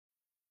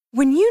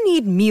When you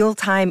need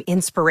mealtime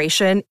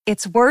inspiration,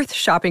 it's worth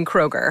shopping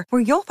Kroger,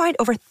 where you'll find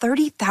over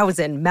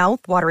 30,000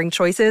 mouth-watering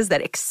choices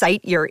that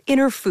excite your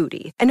inner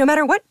foodie. And no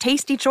matter what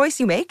tasty choice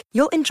you make,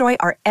 you'll enjoy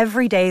our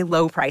everyday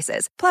low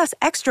prices, plus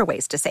extra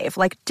ways to save,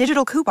 like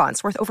digital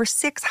coupons worth over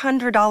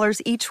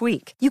 $600 each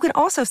week. You can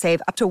also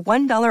save up to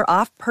 $1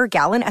 off per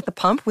gallon at the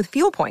pump with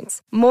fuel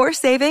points. More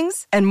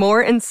savings and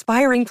more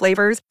inspiring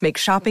flavors make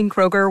shopping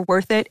Kroger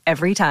worth it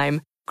every time.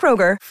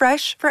 Kroger,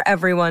 fresh for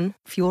everyone.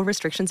 Fuel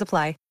restrictions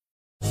apply.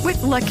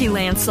 With Lucky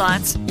Land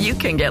Slots, you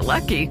can get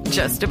lucky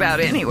just about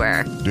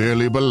anywhere.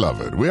 Dearly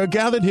beloved, we are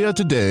gathered here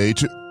today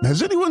to...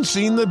 Has anyone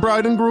seen the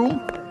bride and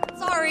groom?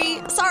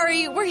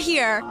 Sorry, we're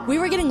here. We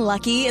were getting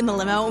lucky in the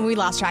limo and we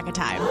lost track of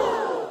time.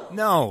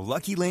 No,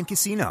 Lucky Land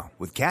Casino,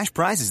 with cash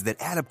prizes that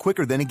add up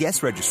quicker than a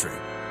guest registry.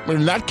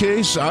 In that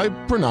case, I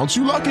pronounce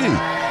you lucky.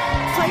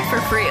 Play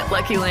for free at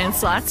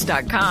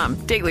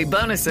LuckyLandSlots.com. Daily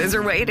bonuses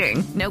are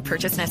waiting. No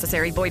purchase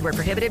necessary. Void where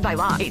prohibited by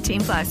law.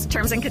 18+.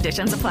 Terms and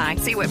conditions apply.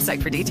 See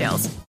website for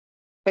details.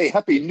 Hey,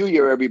 Happy New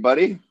Year,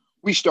 everybody.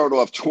 We start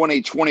off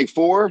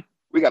 2024.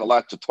 We got a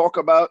lot to talk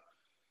about.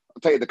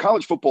 I'll tell you, the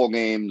college football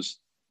games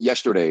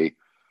yesterday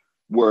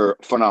were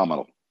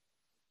phenomenal.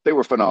 They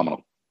were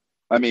phenomenal.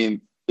 I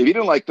mean, if you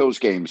didn't like those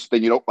games,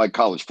 then you don't like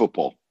college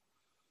football.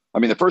 I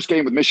mean, the first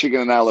game with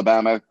Michigan and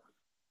Alabama,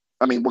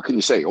 I mean, what can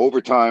you say?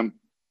 Overtime.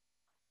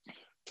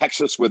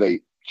 Texas with a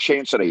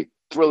chance at a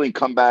thrilling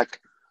comeback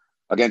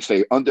against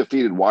a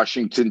undefeated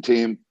Washington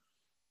team,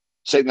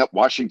 setting up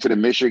Washington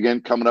and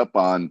Michigan coming up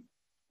on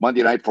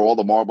Monday night for all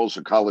the marbles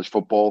of college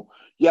football.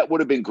 Yeah, it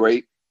would have been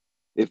great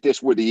if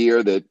this were the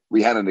year that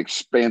we had an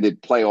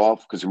expanded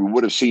playoff, because we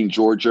would have seen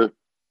Georgia.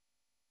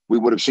 We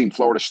would have seen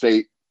Florida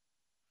State.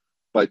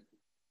 But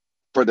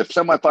for the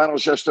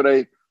semifinals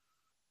yesterday,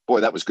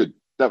 boy, that was good.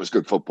 That was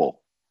good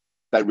football.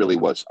 That really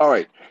was. All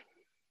right.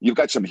 You've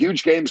got some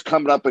huge games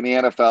coming up in the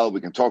NFL.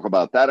 We can talk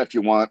about that if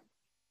you want.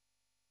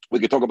 We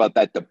can talk about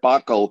that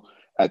debacle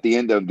at the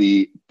end of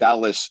the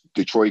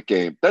Dallas-Detroit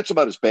game. That's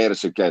about as bad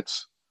as it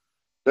gets.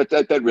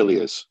 That really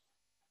is.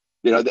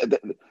 You know,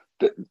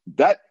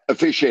 that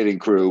officiating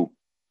crew,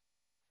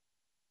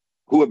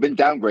 who have been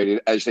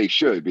downgraded as they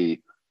should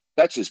be,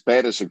 that's as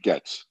bad as it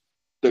gets.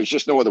 There's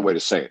just no other way to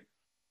say it.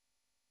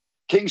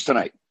 Kings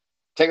tonight,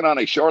 taking on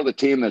a Charlotte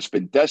team that's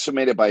been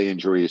decimated by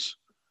injuries,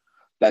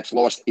 that's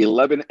lost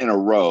 11 in a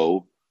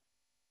row.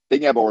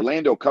 Then you have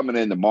Orlando coming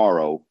in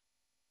tomorrow.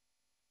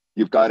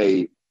 You've got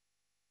a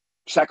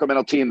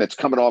Sacramento team that's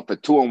coming off a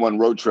 2-on-1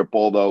 road trip,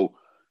 although it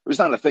was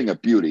not a thing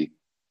of beauty.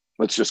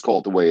 Let's just call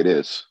it the way it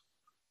is.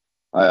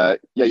 Yeah,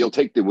 you'll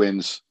take the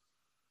wins.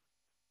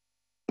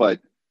 But,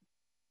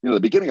 you know,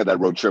 the beginning of that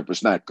road trip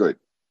was not good.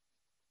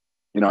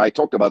 You know, I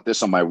talked about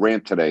this on my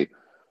rant today.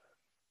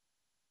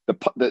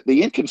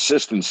 The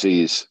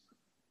inconsistencies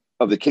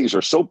of the Kings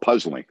are so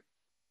puzzling.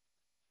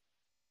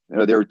 You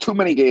know, there are too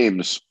many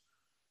games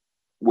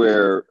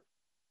where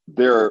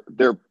they're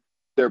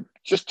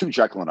just too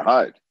Jekyll and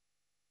Hyde.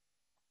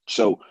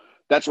 So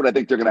that's what I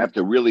think they're going to have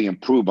to really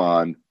improve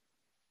on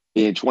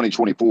in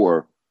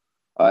 2024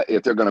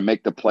 if they're going to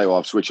make the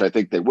playoffs, which I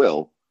think they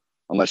will,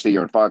 unless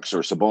De'Aaron Fox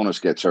or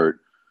Sabonis gets hurt,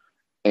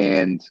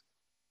 and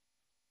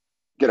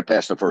get it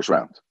past the first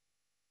round.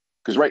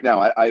 Because right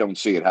now, I don't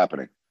see it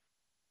happening.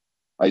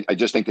 I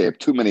just think they have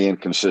too many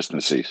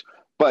inconsistencies.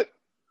 But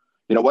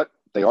you know what?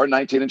 They are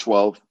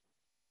 19-12.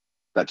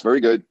 That's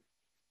very good.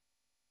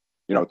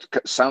 You know,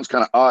 it sounds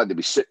kind of odd to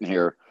be sitting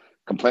here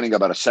complaining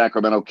about a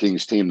Sacramento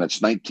Kings team that's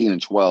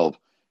 19-12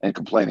 and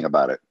complaining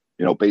about it,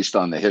 you know, based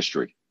on the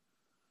history.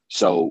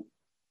 So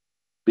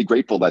be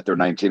grateful that they're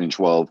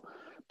 19-12.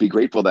 Be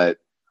grateful that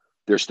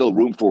there's still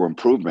room for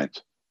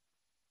improvement.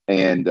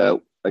 And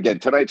again,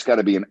 tonight's got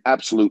to be an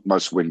absolute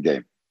must-win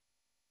game.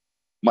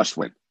 Must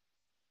win.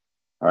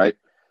 All right.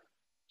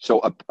 So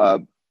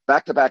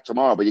back-to-back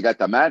tomorrow, but you got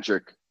the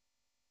Magic,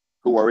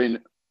 who are in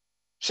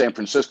San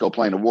Francisco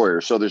playing the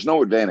Warriors. So there's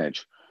no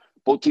advantage.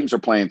 Both teams are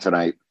playing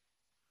tonight,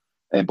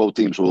 and both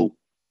teams will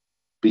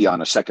be on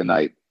the second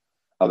night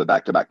of the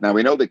back-to-back. Now,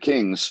 we know the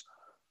Kings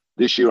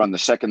this year on the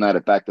second night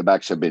of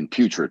back-to-backs have been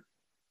putrid.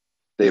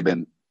 They have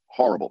been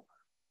horrible.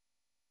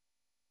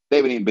 They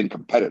haven't even been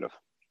competitive.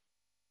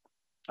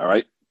 All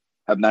right?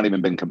 Have not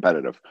even been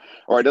competitive.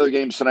 All right, other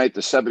games tonight,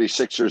 the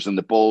 76ers and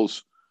the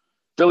Bulls.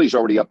 Philly's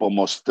already up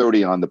almost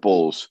 30 on the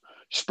Bulls.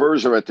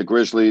 Spurs are at the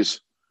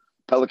Grizzlies.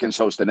 Pelicans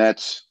host the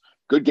Nets.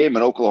 Good game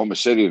in Oklahoma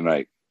City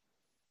tonight.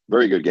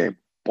 Very good game.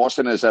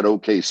 Boston is at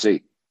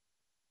OKC.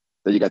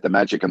 Then you got the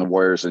Magic and the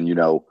Warriors, and, you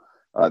know,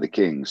 the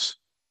Kings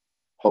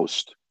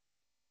host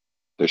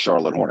the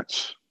Charlotte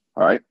Hornets.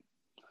 All right?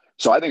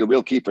 So I think a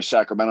real key for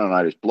Sacramento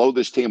tonight is blow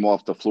this team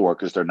off the floor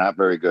because they're not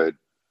very good,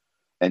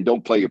 and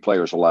don't play your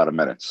players a lot of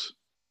minutes.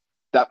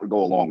 That would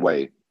go a long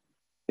way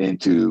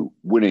into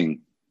winning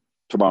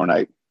tomorrow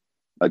night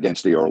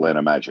against the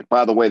Orlando Magic.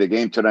 By the way, the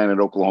game tonight in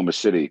Oklahoma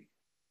City,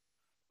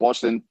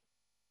 Boston,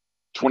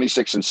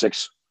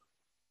 26-6,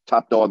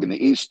 top dog in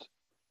the East.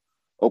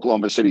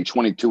 Oklahoma City,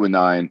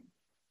 22-9,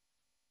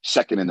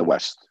 second in the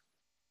West.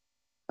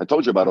 I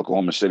told you about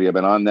Oklahoma City. I've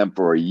been on them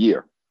for a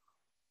year.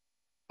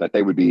 that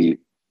they would be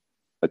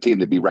a team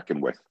to be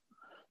reckoned with.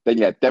 Then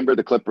you have Denver,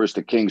 the Clippers,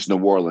 the Kings, New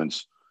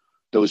Orleans.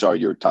 Those are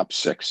your top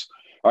 6.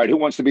 All right, who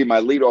wants to be my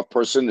leadoff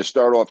person to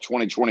start off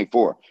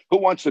 2024? Who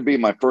wants to be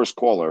my first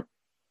caller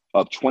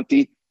of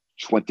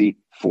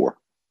 2024?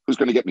 Who's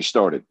going to get me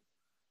started?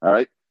 All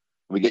right,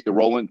 we get you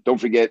rolling. Don't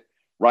forget,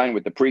 Ryan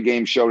with the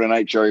pregame show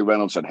tonight, Jerry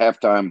Reynolds at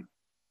halftime,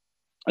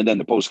 and then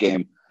the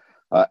postgame,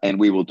 and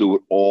we will do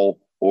it all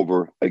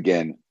over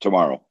again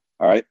tomorrow.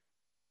 All right,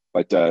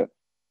 but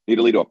need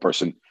a leadoff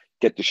person.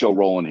 Get the show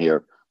rolling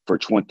here for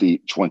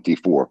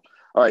 2024.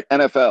 All right,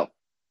 NFL,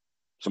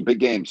 some big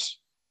games.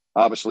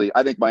 Obviously,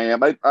 I think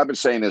Miami, I've been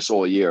saying this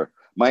all year,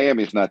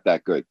 Miami's not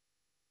that good.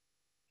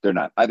 They're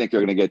not. I think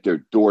they're going to get their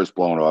doors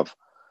blown off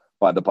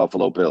by the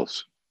Buffalo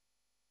Bills.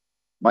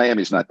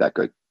 Miami's not that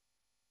good.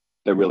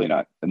 They're really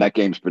not. And that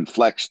game's been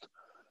flexed,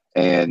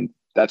 and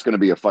that's going to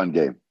be a fun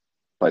game.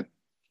 But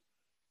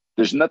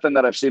there's nothing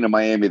that I've seen in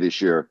Miami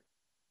this year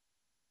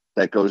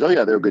that goes, oh,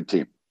 yeah, they're a good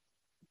team.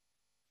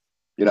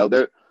 You know,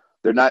 they're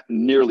not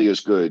nearly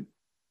as good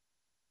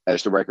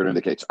as the record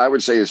indicates. I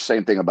would say the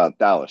same thing about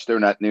Dallas.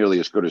 They're not nearly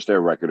as good as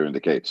their record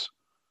indicates.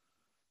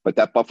 But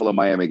that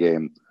Buffalo-Miami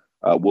game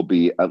will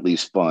be at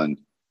least fun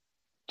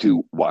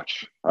to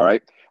watch. All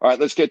right? All right,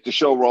 let's get the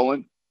show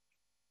rolling,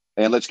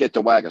 and let's get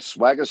to Waggis.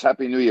 Waggis,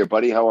 Happy New Year,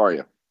 buddy. How are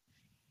you?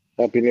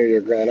 Happy New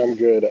Year, Grant. I'm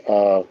good.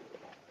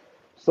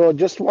 So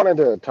just wanted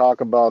to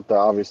talk about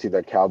obviously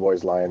the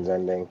Cowboys-Lions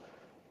ending.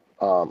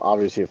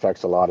 Obviously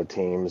affects a lot of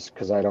teams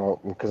because I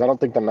don't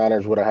think the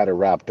Niners would have had it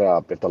wrapped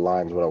up if the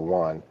Lions would have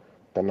won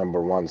the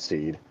number 1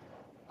 seed.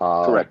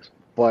 Correct.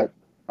 But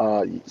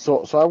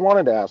so I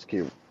wanted to ask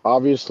you.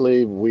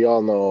 Obviously, we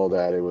all know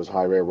that it was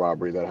highway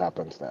robbery that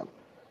happened to them.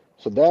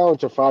 So now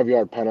it's a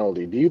 5-yard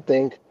penalty. Do you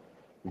think,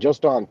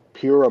 just on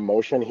pure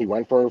emotion, he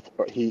went for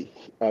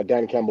it?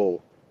 Dan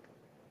Campbell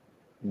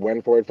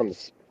went for it from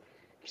the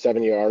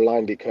 7-yard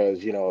line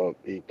because he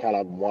kind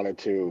of wanted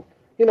to.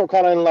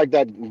 Kind of like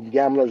that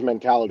gambler's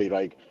mentality,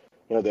 like,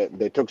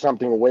 they took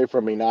something away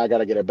from me, now I got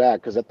to get it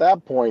back. Because at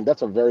that point,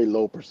 that's a very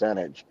low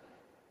percentage.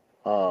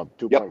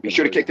 Yep, he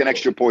should have kicked an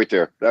extra point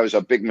there. That was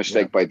a big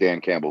mistake by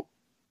Dan Campbell.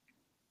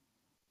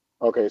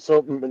 Okay,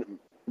 so do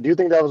you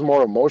think that was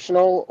more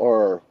emotional,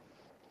 or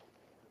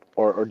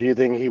do you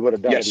think he would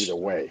have done it either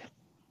way?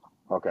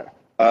 Okay.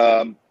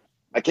 I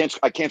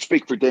can't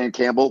speak for Dan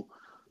Campbell.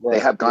 Right. They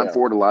have gone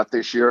for it a lot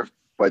this year,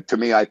 but to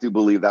me, I do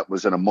believe that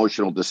was an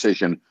emotional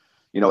decision.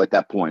 At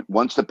that point,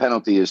 once the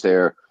penalty is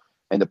there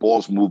and the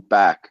ball's moved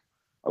back,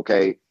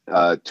 okay,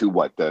 to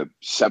what, the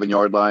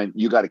 7-yard line,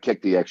 you got to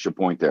kick the extra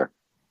point there.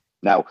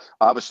 Now,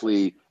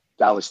 obviously,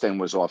 Dallas then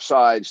was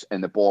offsides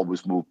and the ball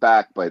was moved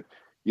back, but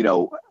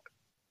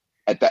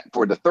at that,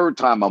 for the third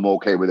time, I'm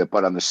okay with it.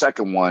 But on the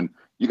second one,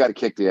 you got to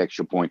kick the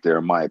extra point there,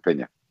 in my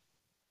opinion.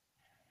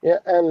 Yeah,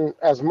 and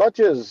as much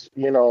as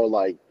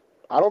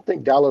I don't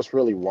think Dallas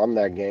really won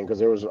that game because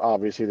there was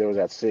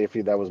that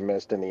safety that was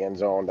missed in the end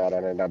zone that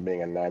ended up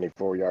being a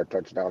 94-yard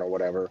touchdown or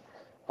whatever.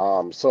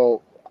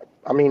 So,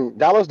 I mean,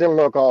 Dallas didn't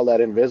look all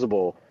that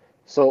invisible.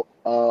 So,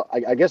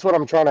 I guess what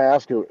I'm trying to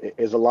ask you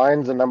is the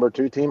Lions the number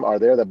 2 team? Are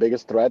they the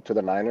biggest threat to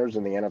the Niners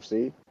in the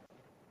NFC?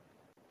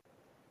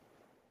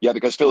 Yeah,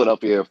 because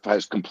Philadelphia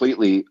has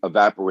completely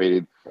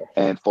evaporated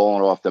and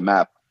fallen off the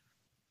map.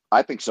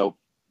 I think so.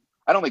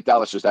 I don't think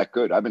Dallas is that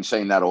good. I've been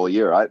saying that all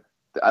year. I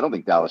don't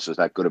think Dallas is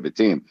that good of a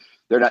team.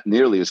 They're not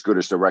nearly as good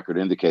as the record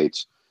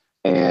indicates.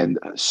 And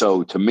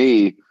so to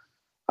me,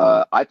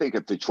 I think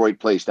if Detroit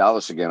plays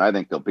Dallas again, I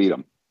think they'll beat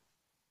them.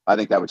 I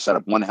think that would set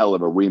up one hell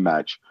of a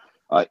rematch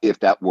if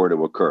that were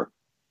to occur.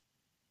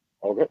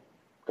 Okay,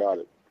 got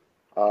it.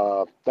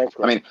 Thanks,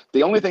 Greg. I mean,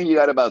 the only thing you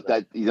have about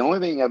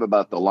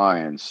the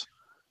Lions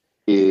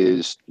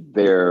is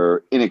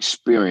their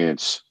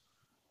inexperience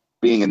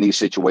being in these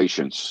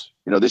situations.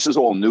 This is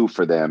all new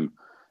for them.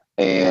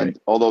 And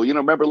although,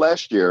 remember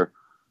last year,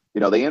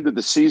 they ended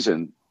the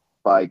season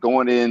by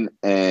going in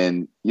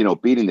and,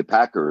 beating the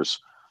Packers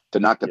to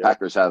knock the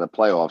Packers out of the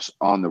playoffs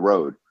on the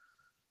road.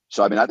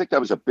 So, I mean, I think that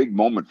was a big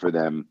moment for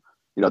them.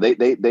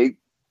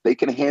 They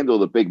can handle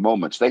the big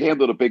moments. They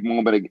handled a big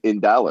moment in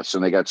Dallas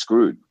and they got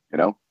screwed,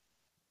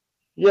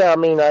 Yeah, I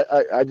mean,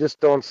 I just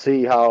don't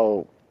see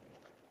how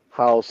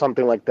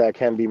something like that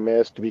can be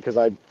missed because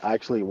I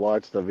actually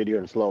watched the video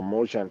in slow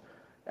motion.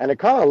 And it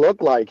kind of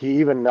looked like he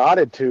even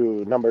nodded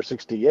to number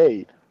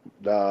 68,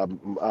 I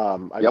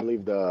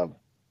believe the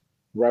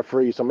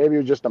referee. So maybe it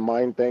was just a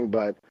mind thing,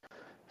 but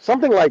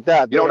something like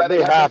that. You know what I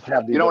think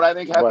happened? You know what I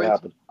think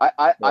happened?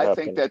 I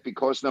think that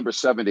because number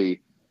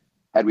 70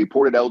 had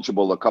reported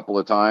eligible a couple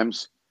of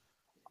times,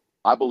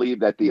 I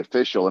believe that the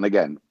official, and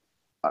again,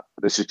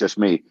 this is just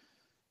me,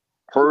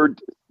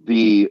 heard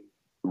the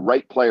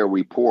right player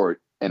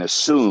report and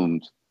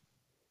assumed,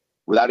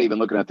 without even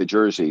looking at the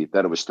jersey,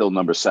 that it was still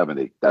number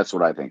 70. That's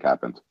what I think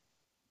happened.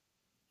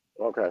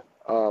 Okay.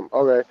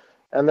 Okay.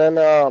 And then,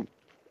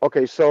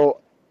 okay. So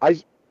I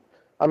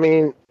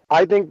think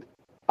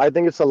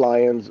it's the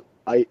Lions.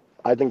 I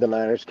think the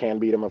Niners can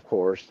beat them, of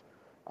course.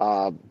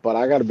 But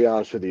I got to be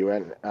honest with you,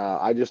 and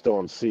I just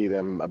don't see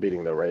them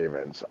beating the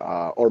Ravens,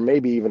 or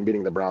maybe even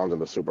beating the Browns in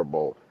the Super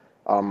Bowl.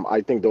 I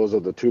think those are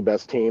the two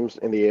best teams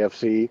in the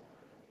AFC.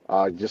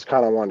 Just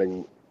kind of want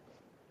to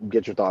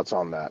get your thoughts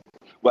on that.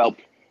 Well,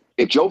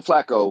 if Joe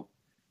Flacco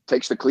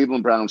takes the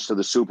Cleveland Browns to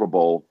the Super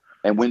Bowl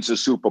and wins the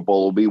Super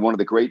Bowl, it'll be one of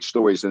the great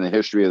stories in the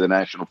history of the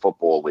National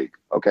Football League.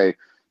 Okay,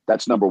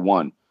 that's number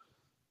one.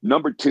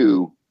 Number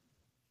two,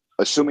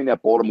 assuming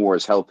that Baltimore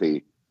is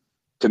healthy,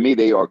 to me,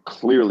 they are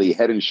clearly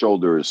head and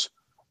shoulders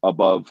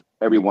above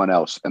everyone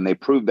else. And they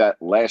proved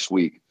that last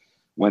week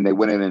when they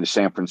went into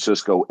San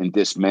Francisco and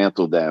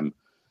dismantled them.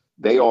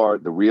 They are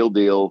the real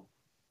deal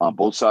on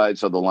both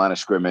sides of the line of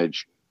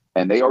scrimmage.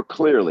 And they are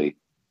clearly,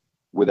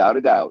 without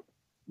a doubt,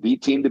 the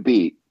team to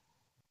beat,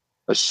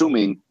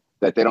 assuming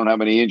that they don't have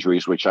any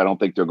injuries, which I don't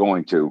think they're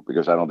going to,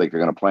 because I don't think they're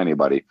going to play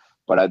anybody.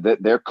 But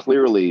they're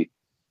clearly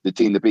the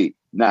team to beat.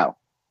 Now,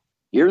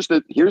 here's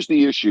the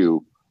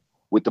issue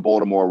with the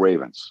Baltimore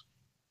Ravens.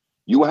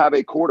 You have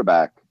a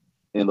quarterback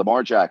in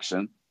Lamar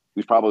Jackson,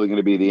 who's probably going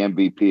to be the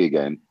MVP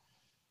again,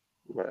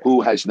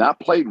 who has not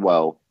played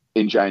well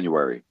in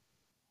January.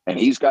 And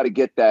he's got to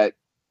get that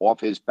off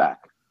his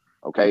back,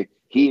 okay?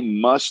 He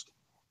must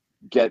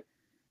get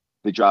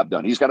the job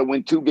done. He's got to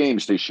win 2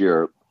 games this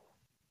year,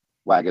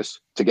 Waggis,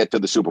 to get to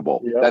the Super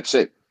Bowl. Yep. That's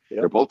it. Yep.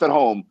 They're both at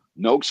home.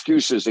 No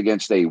excuses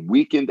against a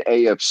weakened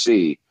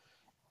AFC.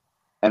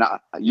 And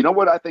you know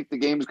what I think the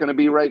game is going to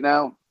be right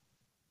now?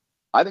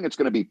 I think it's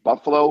going to be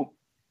Buffalo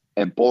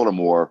and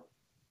Baltimore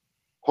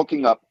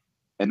hooking up,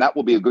 and that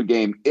will be a good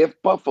game.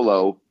 If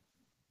Buffalo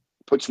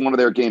puts one of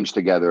their games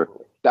together,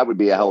 that would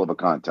be a hell of a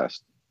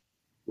contest.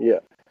 Yeah.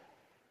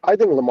 I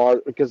think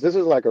Lamar, because this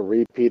is like a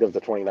repeat of the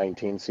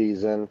 2019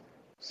 season.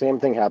 Same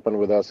thing happened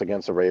with us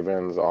against the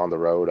Ravens on the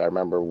road. I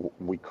remember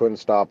we couldn't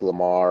stop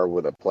Lamar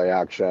with a play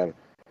action.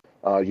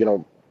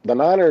 The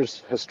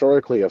Niners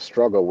historically have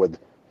struggled with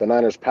the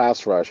Niners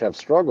pass rush, have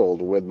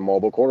struggled with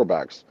mobile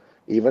quarterbacks.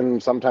 Even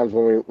sometimes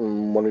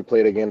when we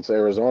played against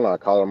Arizona,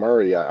 Kyler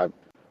Murray, I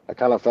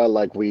kind of felt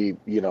like we,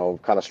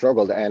 kind of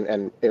struggled,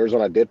 and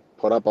Arizona did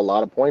put up a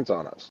lot of points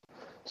on us.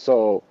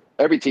 So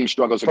every team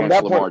struggles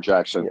against Lamar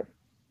Jackson.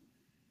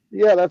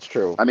 Yeah, that's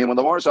true. I mean, when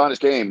Lamar's on his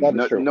game,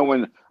 no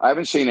one. I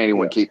haven't seen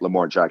anyone keep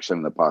Lamar Jackson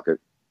in the pocket.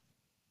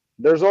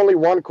 There's only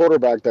one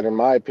quarterback that, in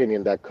my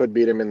opinion, that could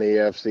beat him in the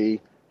AFC,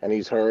 and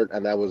he's hurt,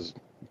 and that was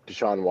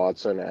Deshaun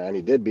Watson, and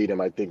he did beat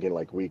him, I think, in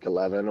like week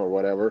 11 or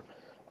whatever.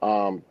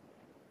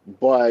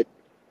 But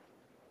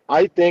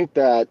I think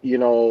that,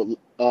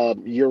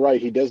 you're right.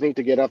 He does need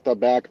to get off the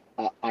back.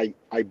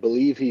 I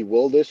believe he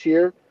will this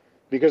year,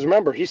 because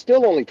remember, he's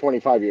still only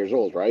 25 years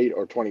old, right?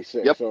 Or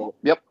 26. Yep. So,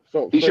 yep.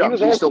 So he's young.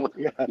 He was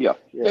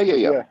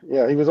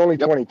Yeah. He was only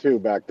 22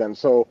 back then.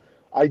 So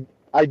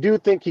I do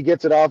think he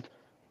gets it off,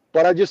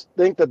 but I just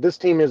think that this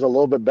team is a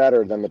little bit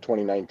better than the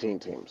 2019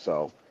 team.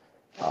 So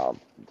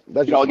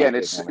that's just again,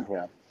 it's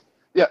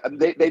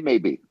they may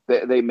be.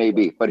 They may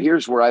be. But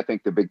here's where I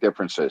think the big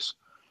difference is.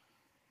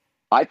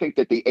 I think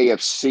that the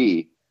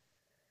AFC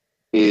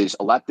is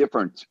a lot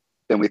different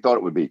than we thought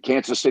it would be.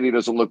 Kansas City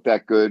doesn't look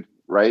that good,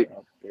 right?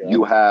 Yeah.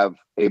 You have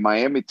a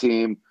Miami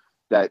team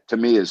that, to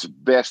me, is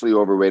vastly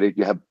overrated.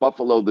 You have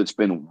Buffalo that's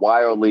been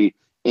wildly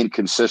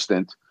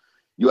inconsistent.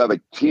 You have a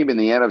team in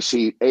the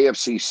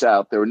AFC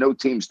South. There are no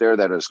teams there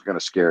that is going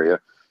to scare you.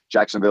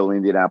 Jacksonville,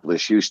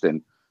 Indianapolis,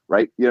 Houston,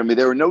 right?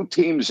 There are no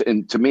teams,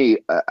 and to me,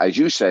 as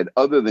you said,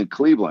 other than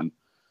Cleveland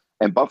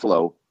and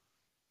Buffalo,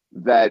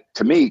 that,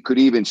 to me, could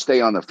even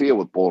stay on the field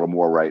with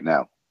Baltimore right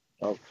now.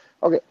 Oh,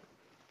 okay.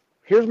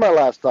 Here's my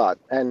last thought,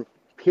 and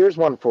here's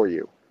one for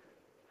you.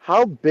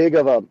 How big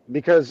of a –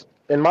 because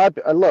in my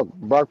look,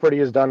 Brock Purdy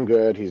has done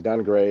good. He's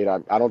done great.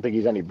 I don't think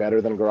he's any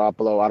better than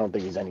Garoppolo. I don't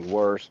think he's any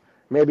worse.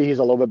 Maybe he's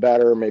a little bit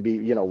better. Maybe,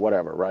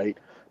 whatever, right?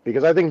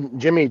 Because I think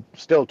Jimmy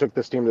still took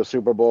this team to the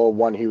Super Bowl,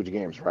 won huge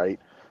games, right?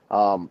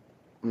 No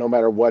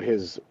matter what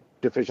his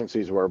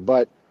deficiencies were.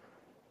 But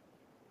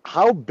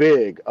how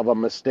big of a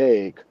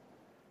mistake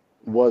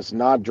was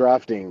not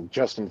drafting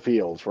Justin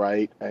Fields,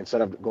 right,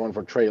 instead of going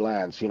for Trey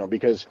Lance,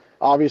 because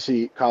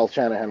obviously Kyle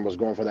Shanahan was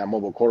going for that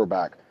mobile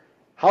quarterback.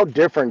 How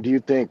different do you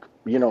think,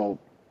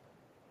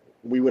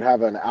 we would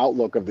have an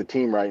outlook of the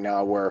team right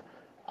now where,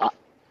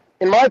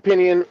 in my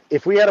opinion,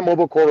 if we had a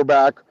mobile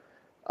quarterback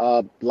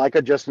like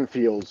a Justin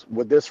Fields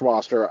with this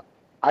roster,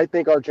 I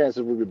think our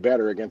chances would be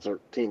better against a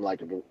team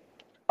like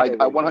I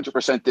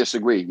 100%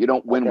 disagree. You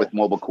don't win with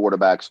mobile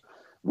quarterbacks,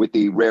 with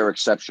the rare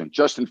exception.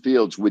 Justin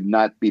Fields would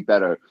not be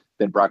better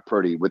than Brock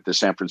Purdy with the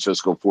San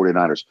Francisco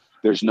 49ers.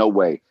 There's no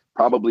way.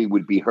 Probably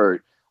would be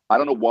hurt. I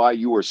don't know why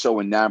you were so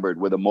enamored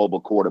with a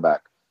mobile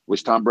quarterback.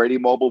 Was Tom Brady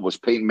mobile? Was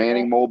Peyton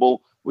Manning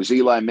mobile? Was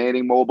Eli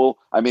Manning mobile?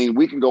 I mean,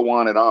 we can go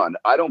on and on.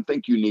 I don't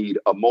think you need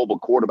a mobile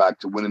quarterback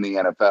to win in the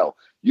NFL.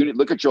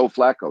 Look at Joe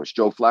Flacco. Is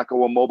Joe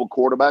Flacco a mobile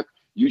quarterback?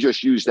 You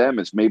just use them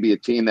as maybe a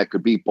team that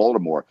could beat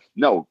Baltimore.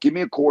 No, give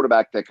me a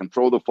quarterback that can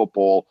throw the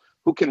football,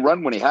 who can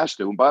run when he has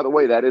to. And by the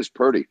way, that is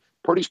Purdy.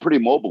 Purdy's pretty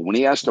mobile. When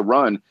he has to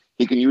run,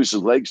 he can use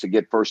his legs to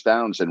get first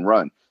downs and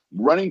run.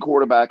 Running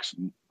quarterbacks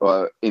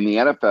in the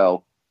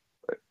NFL,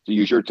 to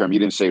use your term, you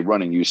didn't say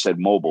running, you said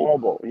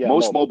mobile.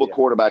 Most mobile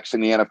quarterbacks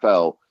in the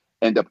NFL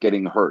end up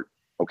getting hurt,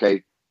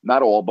 okay?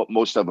 Not all, but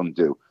most of them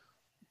do.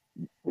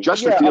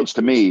 Justin Fields,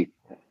 to me,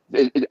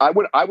 I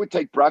would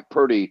take Brock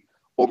Purdy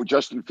over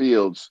Justin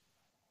Fields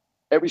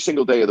every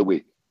single day of the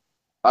week.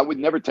 I would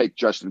never take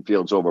Justin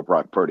Fields over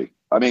Brock Purdy.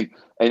 I mean,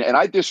 and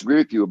I disagree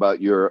with you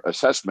about your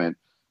assessment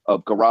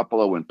of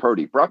Garoppolo and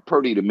Purdy. Brock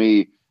Purdy, to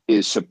me,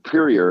 is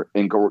superior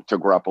to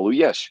Garoppolo.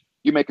 Yes,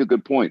 you make a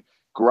good point.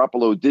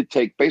 Garoppolo did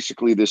take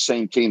basically the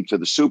same team to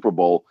the Super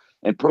Bowl,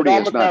 and Purdy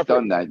has not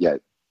done that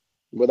yet.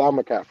 Without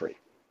McCaffrey.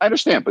 I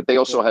understand, but they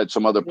also had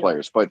some other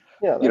players. But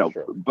I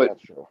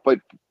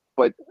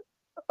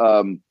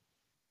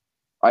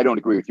don't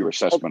agree with your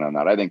assessment on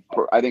that. I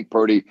think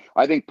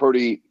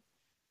Purdy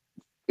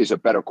is a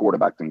better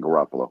quarterback than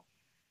Garoppolo.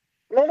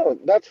 No,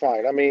 that's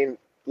fine. I mean,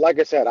 like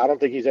I said, I don't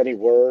think he's any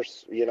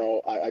worse.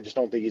 I just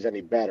don't think he's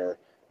any better.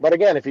 But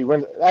again, if he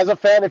wins, as a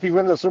fan, if he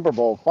wins the Super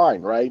Bowl,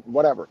 fine, right?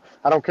 Whatever.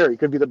 I don't care. He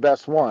could be the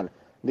best one.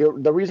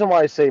 The reason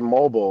why I say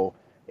mobile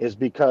is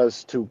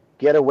because to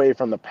get away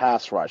from the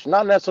pass rush,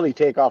 not necessarily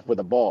take off with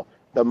the ball,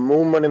 the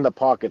movement in the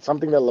pocket,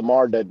 something that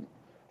Lamar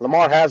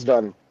has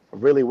done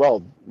really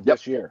well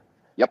this year.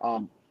 Yep.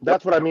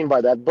 That's what I mean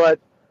by that. But,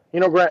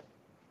 Grant,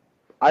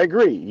 I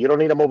agree. You don't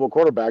need a mobile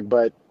quarterback,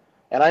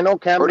 and I know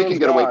Cam Purdy can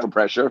get away from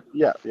pressure.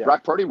 Yeah.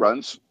 Brock Purdy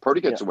runs.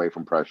 Purdy gets away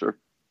from pressure.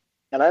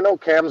 And I know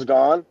Cam's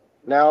gone.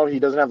 Now he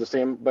doesn't have the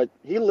same, but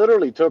he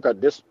literally took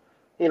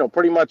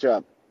pretty much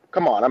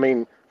come on. I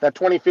mean, that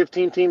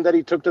 2015 team that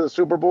he took to the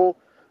Super Bowl,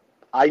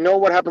 I know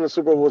what happened in the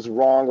Super Bowl was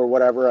wrong or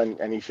whatever,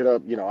 and he should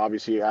have,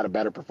 obviously had a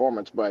better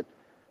performance, but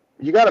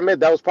you got to admit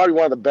that was probably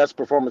one of the best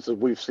performances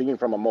we've seen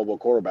from a mobile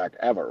quarterback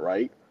ever,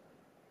 right?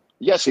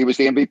 Yes, he was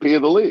the MVP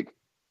of the league.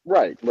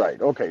 Right.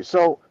 Okay,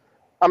 so,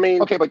 I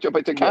mean. Okay, but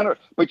to counter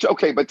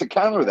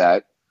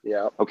that.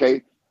 Yeah.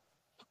 Okay.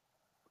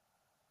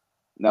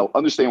 Now,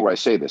 understand where I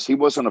say this. He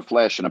wasn't a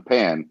flash in a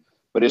pan,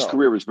 but his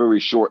career was very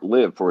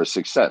short-lived for his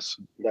success.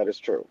 That is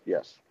true,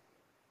 yes.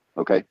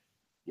 Okay?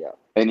 Yeah.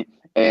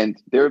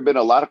 And there have been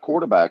a lot of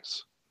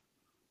quarterbacks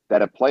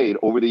that have played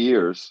over the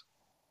years,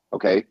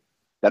 okay,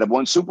 that have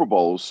won Super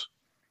Bowls.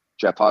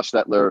 Jeff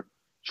Hostetler,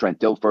 Trent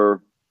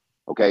Dilfer,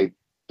 okay,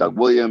 Doug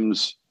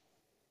Williams,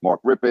 Mark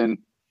Rippon.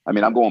 I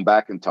mean, I'm going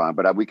back in time,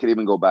 but we could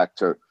even go back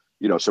to,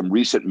 some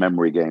recent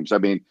memory games. I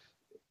mean,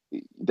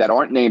 that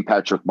aren't named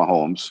Patrick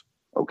Mahomes,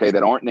 okay,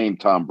 that aren't named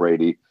Tom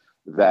Brady,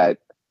 that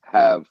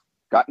have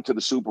gotten to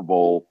the Super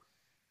Bowl,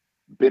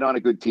 been on a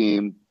good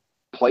team,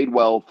 played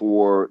well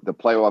for the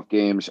playoff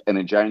games and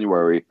in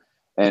January,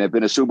 and have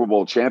been a Super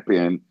Bowl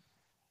champion,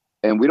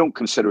 and we don't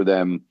consider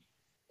them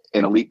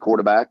an elite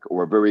quarterback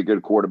or a very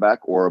good quarterback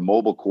or a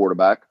mobile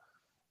quarterback.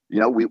 We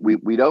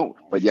don't,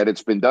 but yet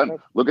it's been done.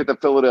 Look at the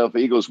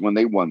Philadelphia Eagles when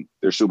they won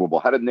their Super Bowl.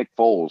 How did Nick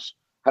Foles,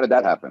 how did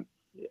that happen?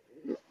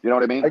 You know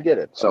what I mean? I get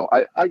it. So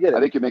I get it. I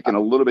think you're making a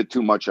little bit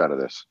too much out of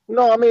this.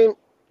 No, I mean,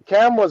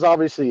 Cam was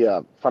obviously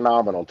a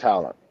phenomenal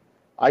talent.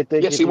 I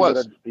think yes, he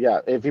was.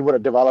 If he would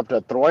have developed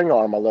a throwing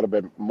arm a little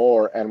bit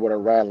more and would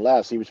have ran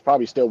less, he was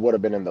probably still would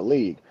have been in the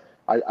league.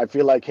 I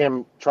feel like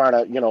him trying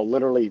to,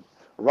 literally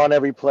run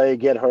every play,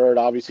 get hurt.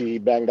 Obviously, he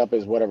banged up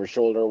his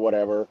shoulder or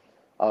whatever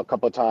a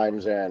couple of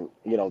times, and,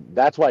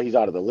 that's why he's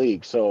out of the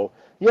league. So,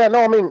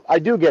 I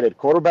do get it.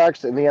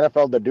 Quarterbacks in the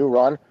NFL that do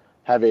run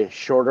have a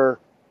shorter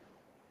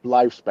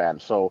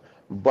lifespan. So,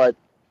 but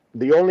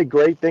the only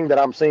great thing that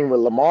I'm seeing with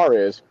Lamar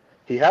is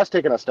he has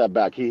taken a step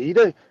back. He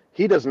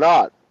does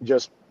not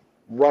just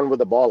run with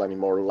the ball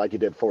anymore like he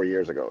did 4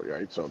 years ago,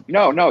 right? So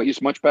no,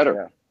 he's much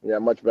better. Yeah,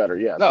 much better.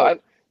 Yeah. No,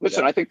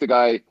 I think the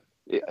guy,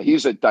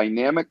 he's a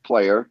dynamic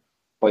player,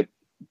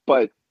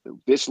 but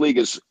this league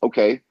is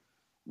okay.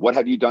 What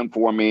have you done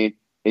for me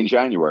in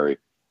January?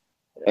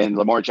 Yeah. And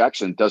Lamar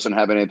Jackson doesn't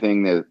have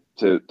anything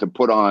to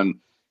put on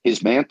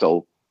his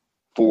mantle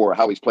for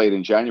how he's played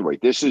in January.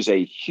 This is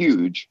a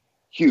huge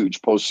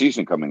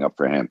postseason coming up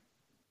for him.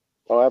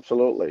 Oh,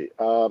 absolutely.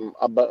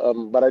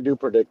 But I do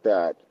predict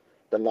that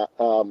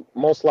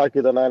most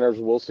likely the Niners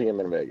will see him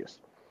in Vegas.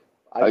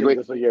 I agree.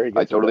 This is the year he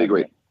gets I totally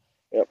agree.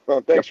 Yep.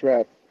 Well, thanks,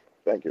 Grant.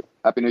 Thank you.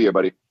 Happy New Year,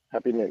 buddy.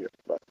 Happy New Year.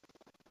 Bye.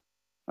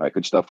 All right,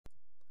 good stuff.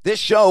 This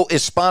show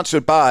is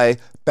sponsored by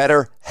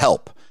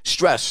BetterHelp.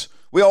 Stress.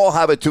 We all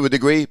have it to a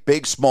degree,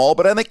 big, small,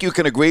 but I think you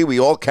can agree we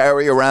all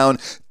carry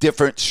around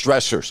different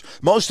stressors.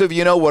 Most of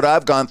you know what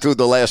I've gone through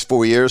the last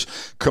 4 years.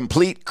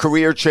 Complete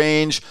career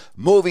change,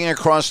 moving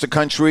across the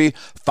country,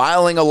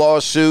 filing a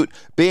lawsuit,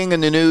 being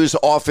in the news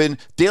often,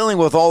 dealing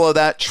with all of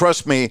that,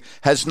 trust me,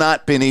 has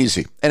not been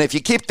easy. And if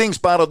you keep things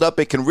bottled up,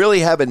 it can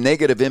really have a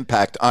negative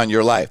impact on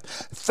your life.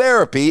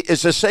 Therapy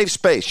is a safe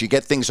space. You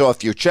get things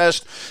off your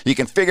chest. You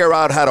can figure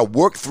out how to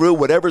work through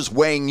whatever's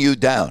weighing you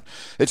down.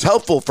 It's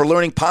helpful for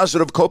learning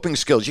positive coping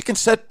skills. You can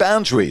set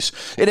boundaries.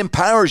 It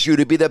empowers you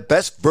to be the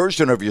best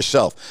version of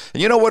yourself.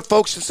 And you know what,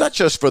 folks? It's not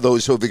just for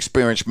those who have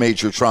experienced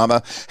major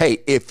trauma. Hey,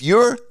 if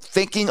you're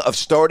thinking of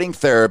starting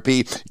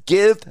therapy,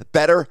 give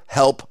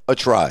BetterHelp a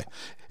try.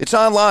 It's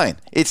online.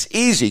 It's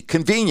easy,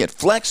 convenient,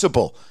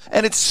 flexible,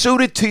 and it's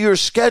suited to your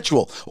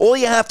schedule. All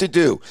you have to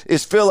do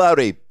is fill out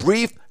a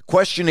brief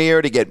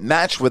questionnaire to get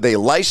matched with a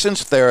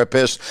licensed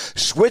therapist.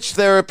 Switch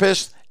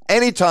therapists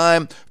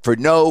anytime for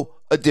no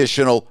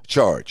additional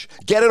charge.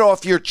 Get it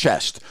off your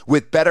chest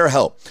with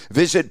BetterHelp.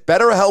 Visit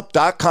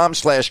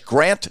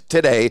BetterHelp.com/Grant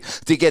today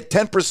to get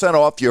 10%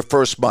 off your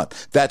first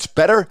month. That's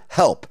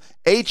BetterHelp,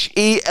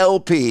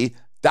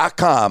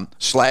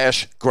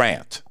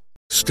 HELP.com/Grant.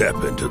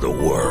 Step into the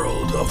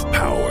world of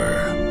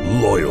power,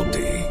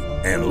 loyalty,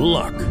 and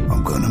luck.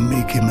 I'm gonna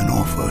make him an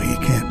offer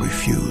he can't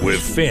refuse.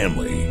 With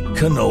family,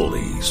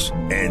 cannolis,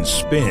 and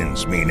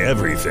spins mean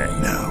everything.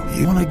 Now,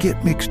 you wanna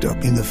get mixed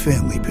up in the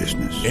family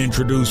business.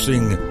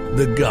 Introducing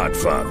The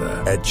Godfather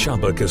at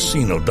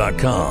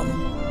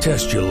ChumbaCasino.com.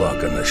 Test your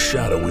luck in the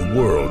shadowy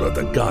world of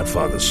The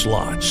Godfather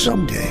slot.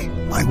 Someday,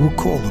 I will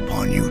call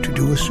upon you to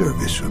do a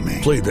service for me.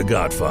 Play The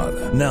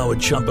Godfather now at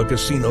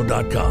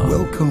ChumbaCasino.com.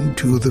 Welcome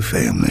to the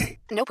family.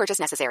 No purchase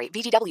necessary.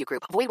 VGW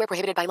Group. Void where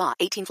prohibited by law.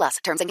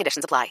 18+. Terms and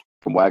conditions apply.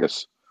 From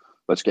Waggis,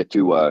 let's get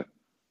to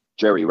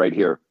Jerry right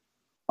here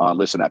on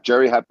Listen Up.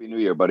 Jerry, Happy New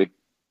Year, buddy.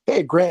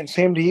 Hey, Grant.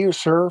 Same to you,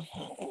 sir.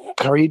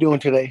 How are you doing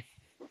today?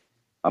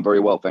 I'm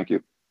very well, thank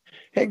you.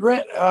 Hey,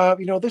 Grant,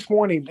 this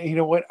morning, you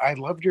know what? I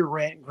loved your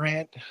rant,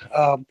 Grant.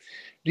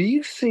 Do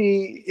you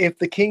see, if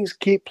the Kings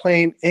keep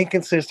playing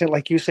inconsistent,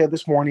 like you said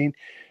this morning,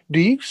 do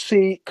you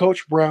see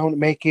Coach Brown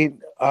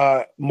making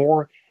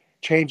more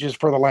changes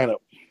for the lineup?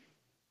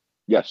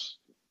 Yes.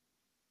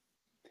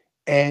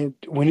 And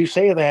when you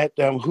say that,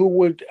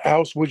 who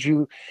else would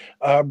you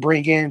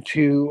bring in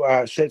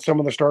to set some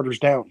of the starters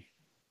down?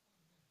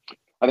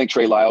 I think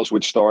Trey Lyles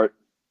would start.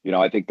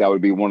 I think that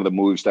would be one of the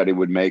moves that he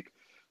would make.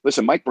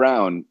 Listen, Mike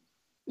Brown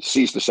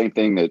sees the same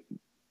thing that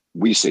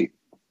we see.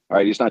 All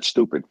right, he's not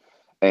stupid.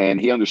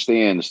 And he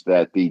understands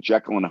that the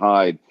Jekyll and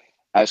Hyde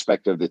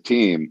aspect of the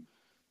team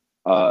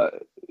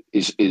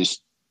is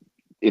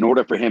in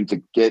order for him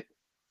to get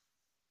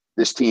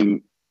this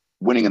team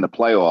winning in the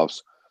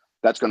playoffs,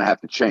 that's going to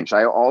have to change.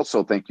 I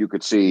also think you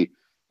could see,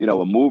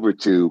 a move or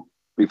two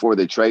before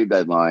the trade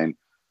deadline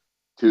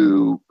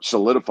to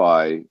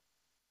solidify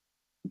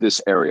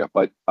this area.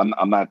 But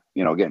I'm not,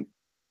 again,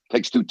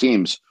 takes two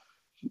teams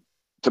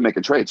to make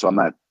a trade. So I'm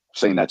not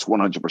saying that's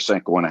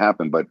 100% going to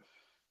happen. But,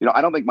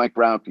 I don't think Mike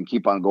Brown can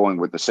keep on going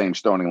with the same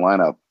starting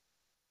lineup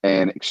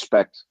and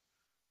expect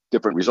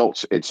different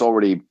results.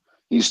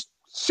 He's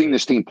seen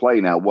this team play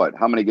now.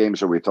 How many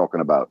games are we talking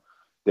about?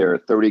 They're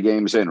 30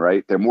 games in,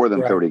 right? They're more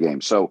than 30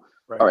 games. So,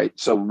 All right.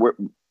 So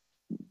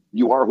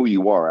you are who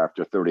you are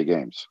after 30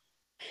 games.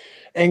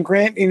 And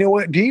Grant, you know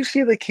what? Do you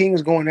see the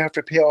Kings going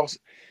after Pascal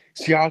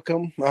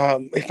Siakam,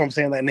 if I'm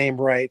saying that name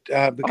right?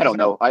 I don't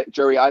know.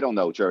 Jerry, I don't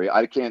know, Jerry.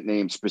 I can't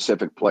name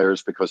specific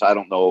players because I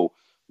don't know,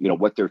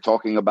 what they're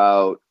talking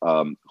about,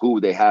 who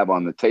they have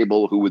on the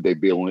table, who would they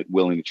be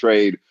willing to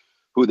trade,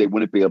 who they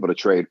wouldn't be able to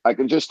trade. I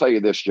can just tell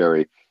you this,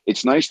 Jerry.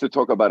 It's nice to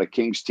talk about a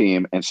Kings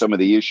team and some of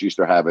the issues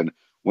they're having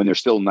when they're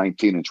still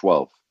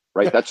 19-12,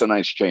 right? That's a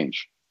nice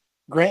change.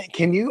 Grant,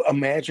 can you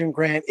imagine,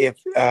 Grant,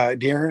 if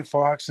De'Aaron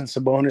Fox and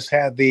Sabonis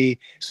had the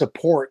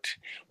support,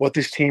 what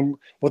this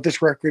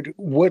record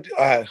would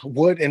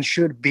and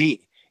should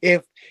be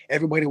if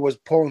everybody was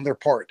pulling their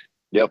part?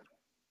 Yep.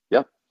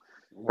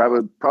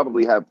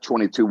 Probably have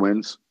 22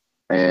 wins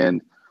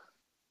and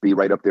be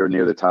right up there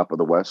near the top of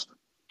the West.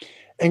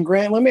 And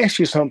Grant, let me ask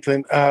you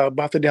something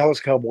about the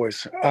Dallas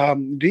Cowboys.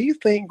 Do you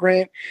think,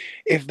 Grant,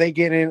 if they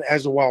get in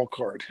as a wild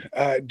card,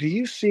 do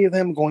you see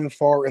them going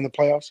far in the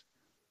playoffs?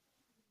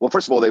 Well,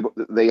 first of all,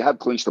 they have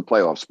clinched the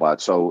playoff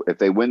spot. So if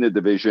they win the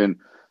division,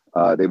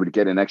 they would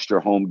get an extra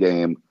home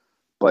game.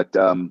 But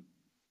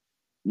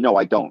no,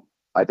 I don't.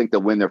 I think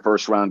they'll win their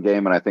first round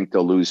game, and I think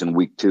they'll lose in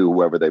week 2,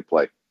 whoever they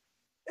play.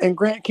 And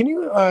Grant, can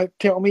you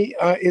tell me,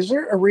 is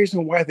there a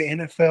reason why the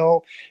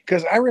NFL,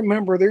 because I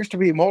remember there used to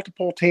be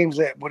multiple teams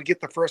that would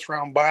get the first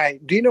round bye.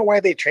 Do you know why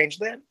they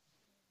changed that?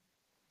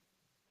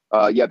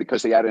 Yeah,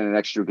 because they added an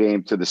extra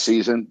game to the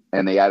season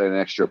and they added an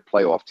extra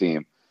playoff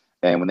team.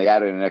 And when they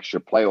added an extra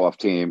playoff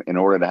team, in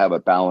order to have a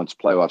balanced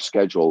playoff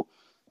schedule,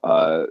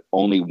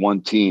 only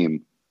one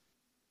team,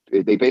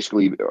 they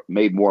basically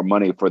made more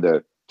money for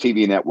the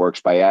TV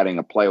networks by adding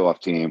a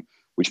playoff team,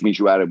 which means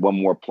you added one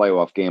more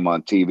playoff game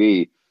on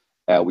TV.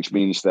 Which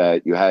means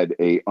that you had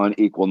a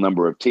unequal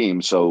number of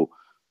teams. So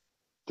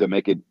to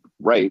make it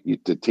right,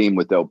 the team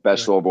with the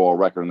best overall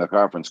record in the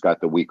conference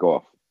got the week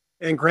off.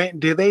 And Grant,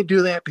 did they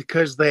do that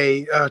because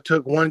they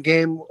took one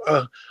game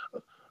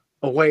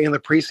away in the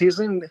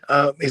preseason?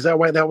 Is that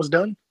why that was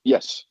done?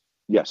 Yes,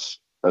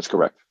 that's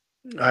correct.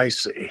 I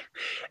see.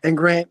 And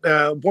Grant,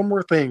 one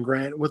more thing,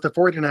 Grant, with the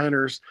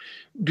 49ers,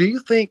 do you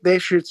think they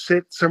should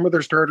sit some of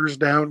their starters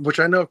down,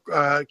 which I know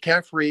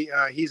Caffrey,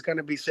 he's going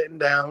to be sitting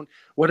down.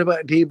 What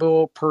about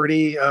Debo,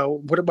 Purdy?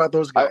 What about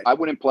those guys? I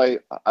wouldn't play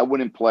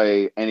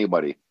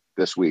anybody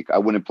this week. I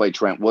wouldn't play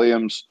Trent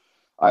Williams.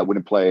 I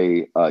wouldn't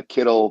play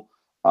Kittle.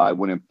 I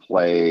wouldn't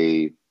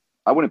play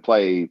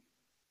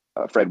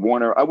Fred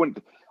Warner. I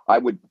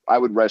would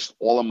rest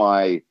all of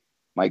my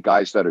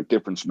guys that are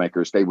difference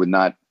makers. They would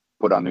not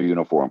put on their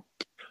uniform.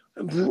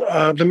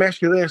 Let me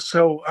ask you this.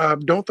 So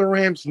don't the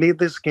Rams need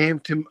this game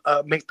to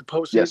make the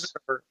postseason? Yes.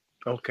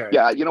 Okay.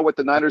 Yeah, you know what?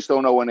 The Niners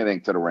don't owe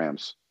anything to the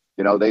Rams.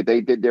 You know, they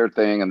did their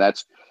thing, and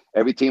that's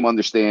every team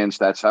understands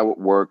that's how it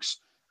works.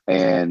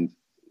 And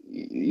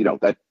you know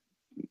that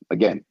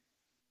again,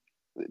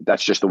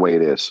 that's just the way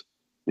it is.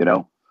 You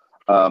know,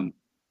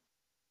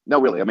 no,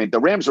 really. I mean, the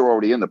Rams are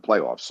already in the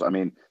playoffs. I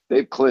mean,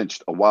 they've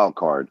clinched a wild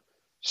card,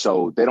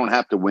 so they don't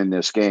have to win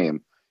this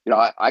game. You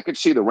know, I could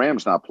see the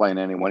Rams not playing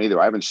anyone either.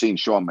 I haven't seen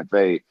Sean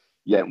McVay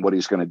yet and what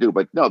he's going to do,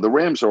 but no, the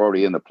Rams are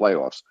already in the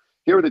playoffs.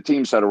 Here are the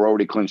teams that are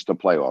already clinched the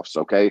playoffs.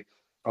 Okay.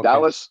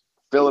 Dallas,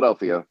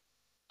 Philadelphia,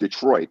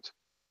 Detroit,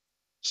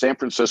 San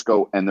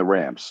Francisco, and the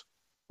Rams.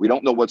 We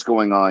don't know what's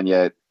going on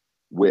yet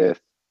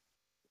with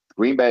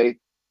Green Bay,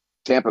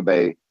 Tampa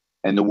Bay,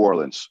 and New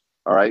Orleans.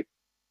 All right.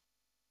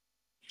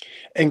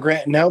 And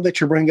Grant, now that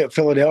you bring up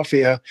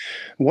Philadelphia,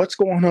 what's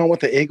going on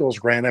with the Eagles,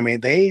 Grant? I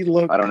mean, they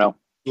look, I don't know,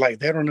 like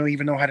they don't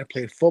even know how to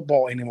play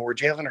football anymore.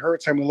 Jalen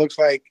Hurts, I mean, looks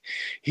like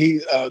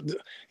he,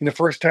 in the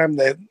first time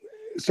that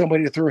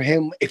somebody threw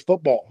him a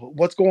football.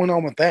 What's going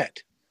on with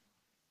that?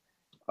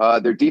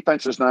 Their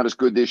defense is not as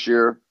good this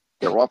year.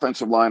 Their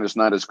offensive line is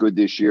not as good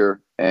this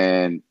year.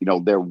 And, you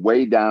know, they're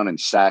way down in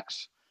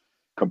sacks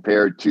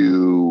compared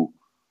to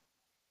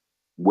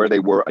where they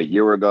were a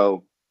year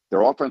ago.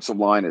 Their offensive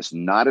line is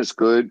not as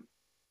good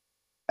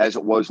as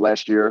it was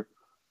last year.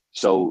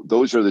 So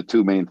those are the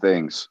two main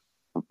things.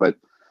 But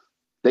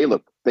they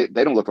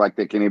don't look like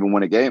they can even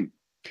win a game.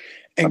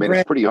 And I mean,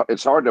 Grant,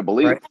 it's hard to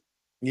believe. Right.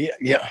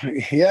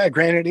 Yeah.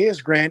 Grant, it is,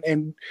 Grant.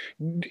 And,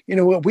 you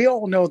know, we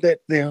all know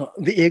that the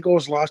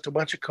Eagles lost a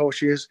bunch of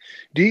coaches.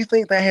 Do you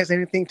think that has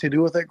anything to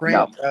do with it,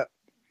 Grant? No.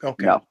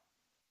 Okay. No.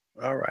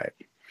 All right.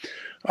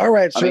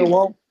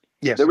 So,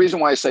 yes. The reason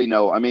why I say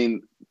no, I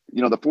mean,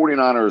 you know, the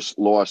 49ers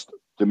lost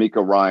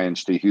D'Amico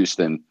Ryans to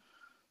Houston.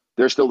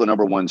 They're still the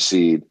number one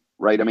seed,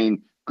 right? I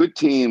mean, good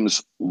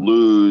teams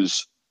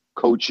lose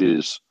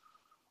coaches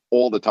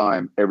all the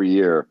time, every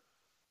year.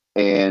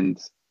 And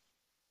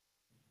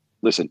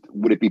listen,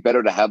 would it be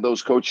better to have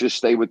those coaches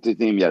stay with the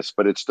team? Yes,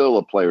 but it's still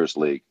a players'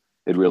 league.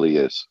 It really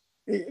is.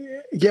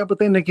 Yeah, but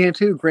then again,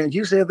 too, Grant,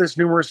 you said this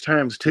numerous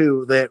times,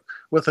 too, that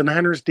with the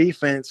Niners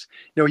defense,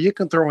 you know, you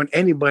can throw in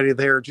anybody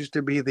there just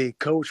to be the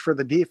coach for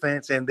the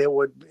defense, and they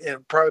would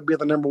probably be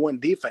the number one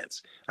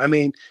defense. I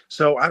mean,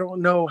 so I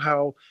don't know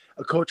how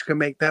a coach can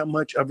make that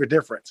much of a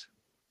difference.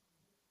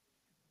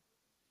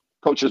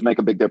 Coaches make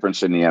a big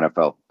difference in the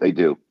NFL. They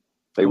do.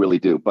 They really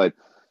do. But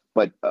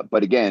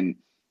again,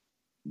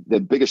 the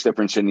biggest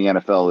difference in the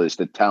NFL is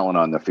the talent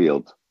on the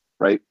field,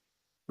 right?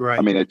 Right.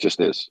 I mean, it just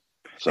is.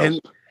 So,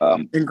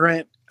 and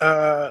Grant,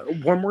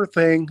 one more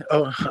thing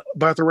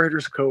about the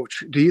Raiders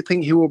coach. Do you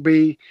think he will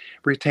be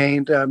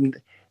retained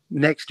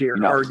next year?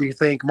 No. Or do you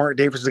think Mark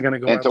Davis is going to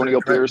go Antonio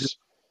out there and Pierce?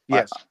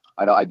 Yes.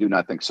 I do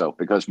not think so,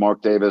 because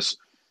Mark Davis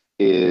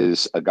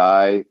is a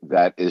guy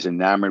that is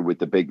enamored with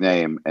the big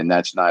name, and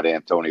that's not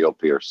Antonio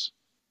Pierce.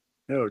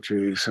 Oh,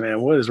 geez,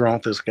 man. What is wrong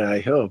with this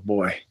guy? Oh,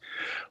 boy.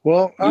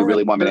 Well, you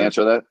really want me to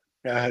answer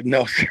that?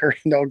 No, sir.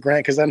 No,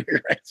 Grant, because I know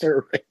your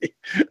answer already.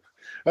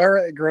 All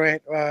right,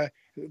 Grant.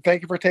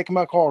 Thank you for taking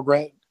my call,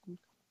 Grant.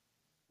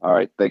 All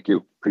right. Thank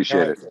you.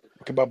 Appreciate it.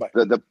 Okay, bye-bye.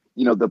 The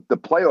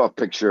playoff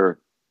picture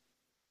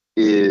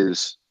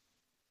is,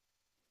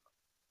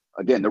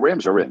 again, the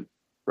Rams are in,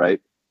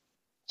 right?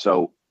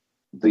 So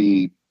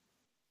the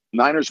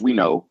Niners, we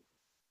know,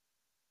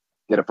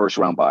 get a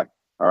first-round bye.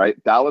 All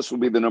right. Dallas will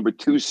be the number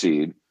 2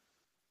 seed,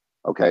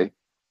 okay,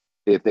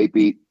 if they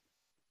beat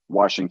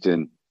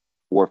Washington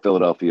or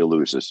Philadelphia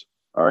loses.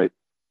 All right.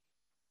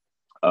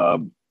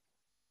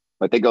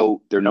 But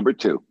they're number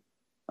 2.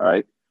 All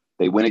right.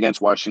 They win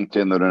against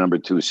Washington. They're the number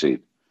 2 seed.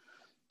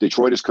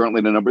 Detroit is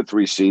currently the number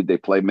 3 seed. They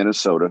play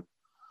Minnesota.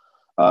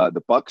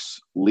 The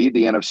Bucs lead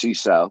the NFC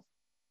South,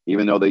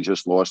 even though they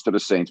just lost to the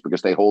Saints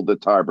because they hold the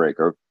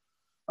tiebreaker.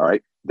 All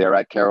right. They're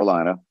at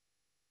Carolina.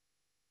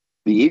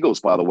 The Eagles,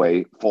 by the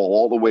way, fall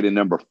all the way to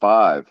number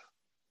 5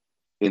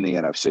 in the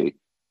NFC.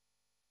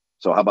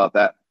 So how about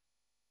that?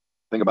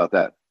 Think about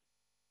that.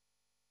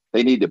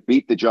 They need to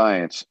beat the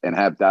Giants and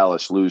have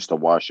Dallas lose to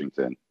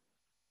Washington.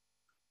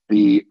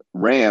 The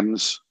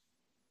Rams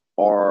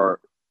are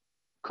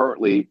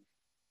currently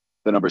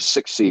the number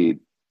 6 seed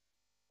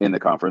in the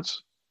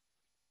conference.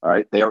 All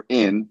right. They are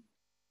in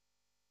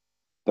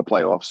the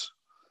playoffs.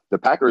 The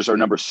Packers are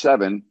number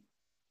 7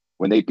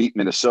 when they beat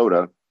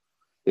Minnesota.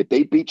 If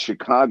they beat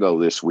Chicago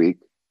this week,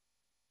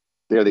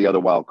 they're the other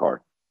wild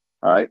card.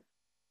 All right.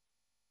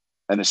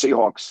 And the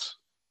Seahawks,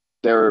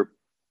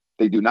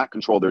 they do not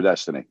control their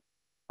destiny.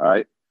 All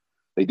right.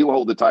 They do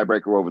hold the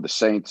tiebreaker over the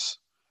Saints,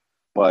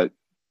 but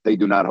they're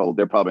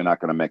probably not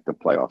going to make the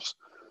playoffs.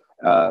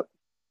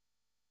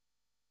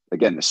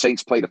 Again, the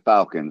Saints play the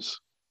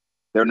Falcons.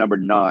 They're number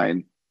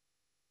 9.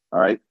 All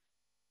right.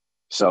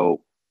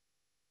 So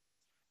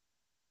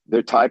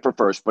they're tied for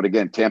first, but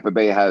again, Tampa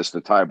Bay has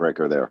the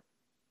tiebreaker there.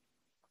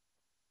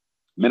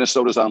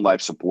 Minnesota's on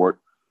life support.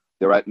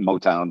 They're at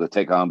Motown to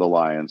take on the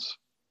Lions.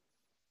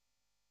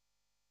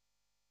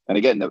 And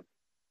again,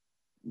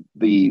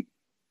 the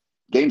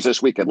games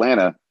this week,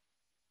 Atlanta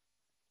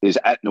is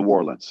at New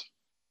Orleans.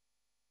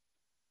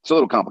 It's a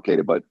little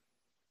complicated, but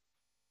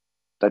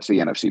That's the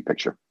NFC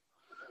picture.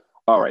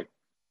 All right.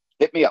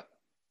 Hit me up.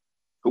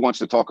 Who wants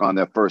to talk on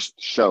their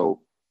first show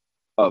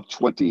of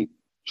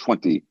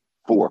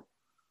 2024?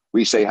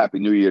 We say Happy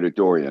New Year to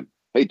Dorian.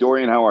 Hey,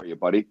 Dorian, how are you,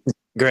 buddy?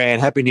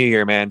 Grant, Happy New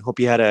Year, man. Hope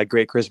you had a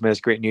great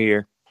Christmas, great New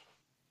Year.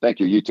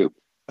 Thank you. You too.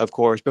 Of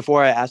course.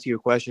 Before I ask you a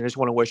question, I just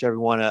want to wish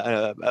everyone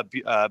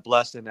a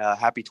blessed and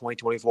happy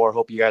 2024.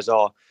 Hope you guys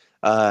all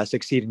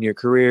succeed in your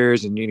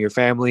careers and in your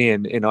family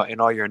and in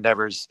all your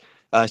endeavors.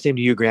 Same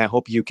to you, Grant.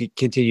 Hope you can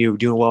continue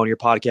doing well on your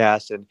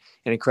podcast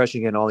and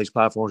crushing in all these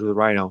platforms with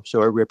Rhino.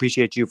 So we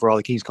appreciate you for all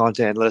the Kings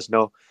content and let us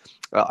know,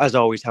 as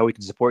always, how we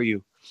can support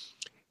you.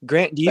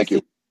 Grant, do you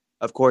think,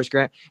 of course,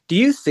 Grant, do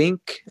you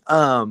think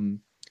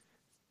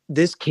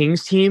this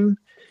Kings team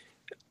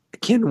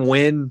can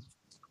win,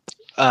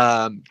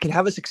 can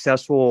have a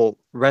successful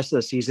rest of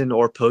the season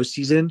or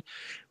postseason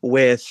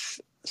with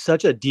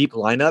such a deep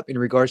lineup in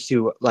regards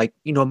to, like,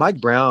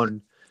 Mike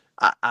Brown?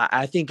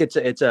 I think it's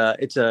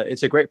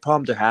a great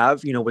problem to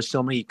have, with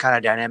so many kind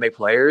of dynamic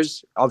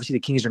players. Obviously,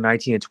 the Kings are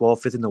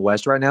 19-12, fifth in the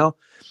West right now,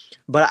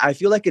 but I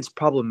feel like it's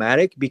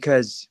problematic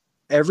because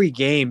every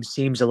game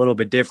seems a little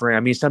bit different.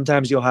 I mean,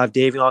 sometimes you'll have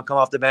Davion come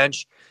off the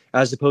bench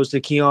as opposed to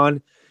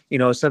Keon.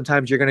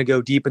 Sometimes you're going to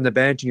go deep in the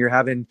bench and you're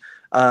having,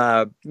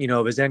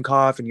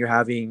 Vezenkov, and you're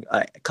having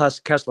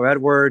Kessler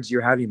Edwards,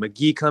 you're having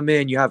McGee come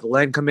in, you have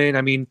Len come in.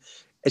 I mean,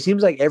 it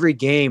seems like every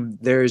game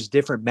there's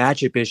different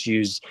matchup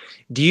issues.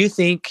 Do you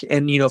think,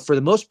 and, for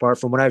the most part,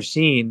 from what I've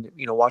seen,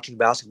 watching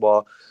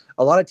basketball,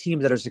 a lot of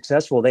teams that are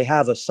successful, they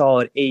have a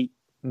solid 8-9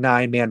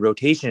 man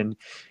rotation.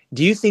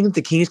 Do you think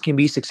the Kings can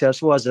be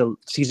successful as the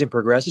season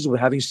progresses with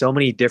having so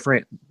many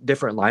different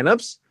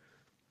lineups?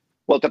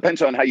 Well, it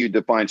depends on how you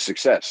define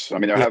success. I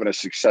mean, they're having a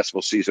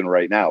successful season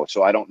right now,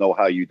 so I don't know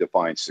how you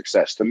define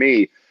success. To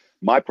me,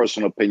 my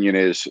personal opinion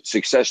is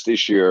success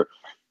this year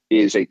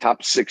is a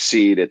top 6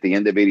 seed at the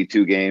end of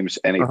 82 games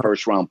and a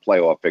first round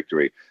playoff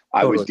victory.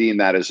 I would deem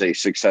that as a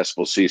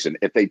successful season.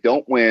 If they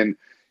don't win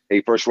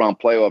a first round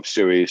playoff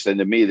series, then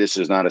to me, this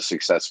is not a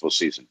successful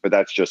season, but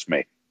that's just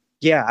me.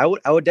 Yeah,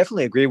 I would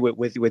definitely agree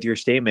with your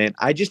statement.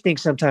 I just think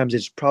sometimes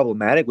it's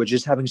problematic with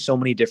just having so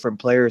many different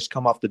players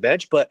come off the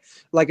bench. But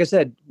like I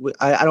said,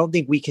 I don't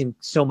think we can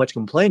so much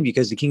complain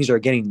because the Kings are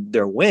getting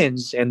their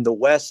wins and the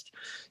West,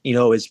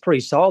 is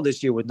pretty solid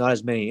this year with not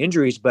as many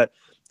injuries. But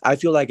I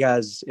feel like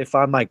if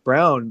I'm Mike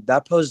Brown,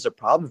 that poses a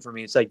problem for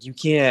me. It's like you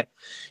can't,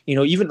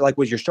 even like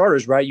with your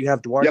starters, right? You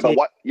have Duarte.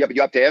 But you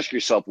have to ask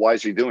yourself, why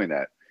is he doing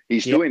that?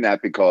 He's doing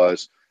that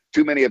because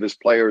too many of his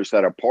players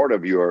that are part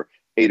of your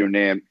 8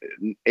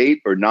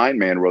 or 9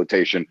 man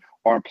rotation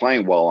aren't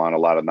playing well on a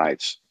lot of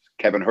nights.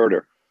 Kevin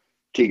Huerter,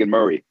 Keegan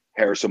Murray,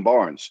 Harrison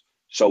Barnes.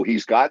 So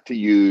he's got to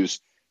use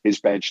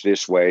his bench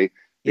this way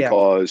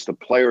because the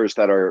players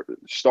that are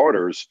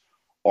starters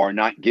are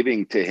not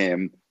giving to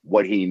him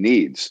what he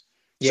needs.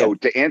 Yeah. So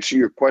to answer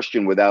your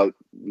question without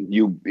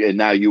you, and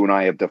now you and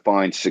I have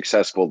defined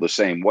successful the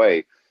same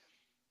way.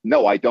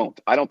 No, I don't.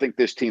 I don't think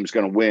this team's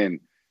going to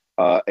win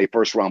a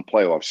first round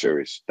playoff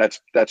series. That's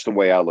the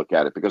way I look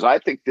at it, because I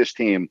think this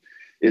team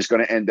is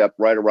going to end up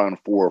right around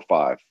 4 or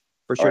 5.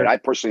 For sure. All right, I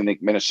personally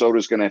think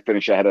Minnesota's going to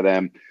finish ahead of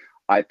them.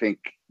 I think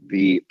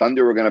the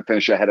Thunder are going to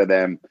finish ahead of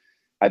them.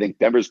 I think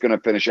Denver's going to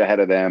finish ahead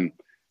of them,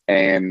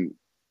 and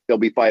they'll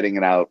be fighting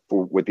it out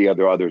with the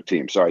other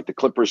teams. All right, the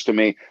Clippers, to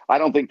me, I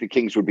don't think the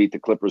Kings would beat the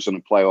Clippers in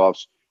the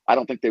playoffs. I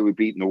don't think they would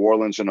beat New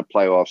Orleans in the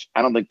playoffs.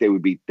 I don't think they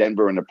would beat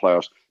Denver in the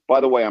playoffs. By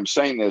the way, I'm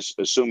saying this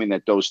assuming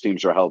that those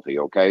teams are healthy,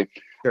 okay?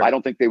 Sure. I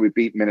don't think they would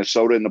beat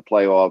Minnesota in the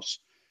playoffs.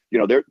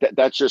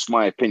 That's just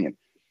my opinion.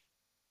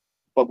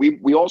 But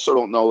we also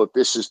don't know if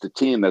this is the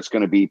team that's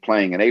going to be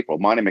playing in April.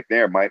 Monty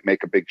McNair might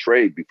make a big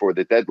trade before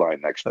the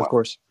deadline next month. Of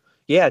course.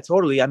 Yeah,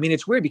 totally. I mean,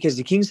 it's weird because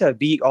the Kings have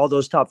beat all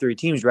those top 3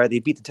 teams, right? They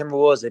beat the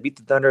Timberwolves, they beat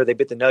the Thunder, they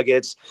beat the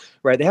Nuggets,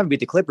 right? They haven't beat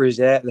the Clippers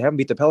yet. They haven't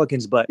beat the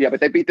Pelicans, but yeah, but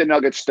they beat the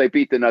Nuggets. They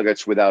beat the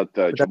Nuggets without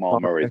Jamal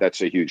Murray.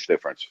 That's a huge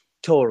difference.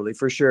 Totally,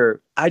 for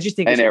sure. I just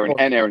think Aaron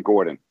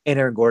Gordon. And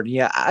Aaron Gordon.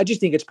 Yeah, I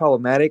just think it's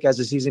problematic as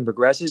the season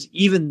progresses.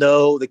 Even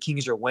though the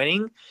Kings are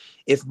winning,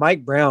 if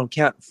Mike Brown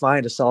can't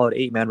find a solid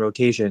 8-man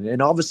rotation,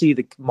 and obviously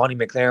the Monty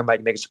McNair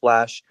might make a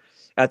splash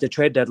at the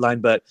trade deadline,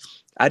 but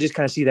I just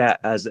kind of see that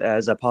as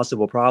a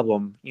possible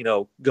problem,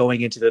 going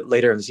into the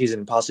later in the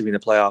season, possibly in the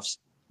playoffs.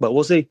 But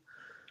we'll see.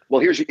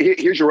 Well, here's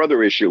your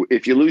other issue.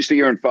 If you lose to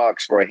Aaron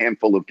Fox for a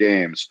handful of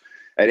games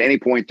at any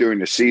point during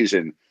the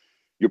season,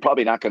 you're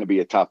probably not going to be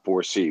a top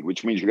 4 seed,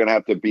 which means you're going to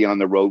have to be on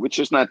the road, which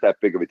is not that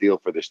big of a deal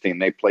for this team.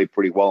 They play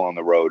pretty well on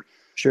the road.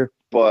 Sure.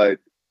 But,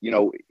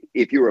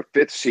 if you're a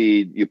 5th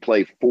seed, you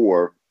play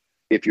 4.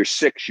 If you're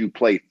 6, you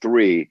play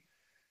 3.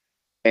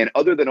 And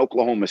other than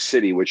Oklahoma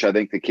City, which I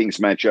think the Kings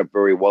match up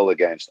very well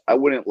against, I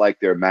wouldn't like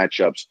their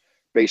matchups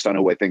based on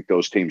who I think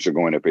those teams are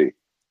going to be.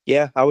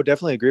 Yeah, I would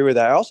definitely agree with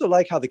that. I also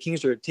like how the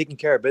Kings are taking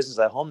care of business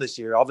at home this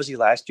year. Obviously,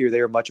 last year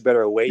they were much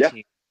better away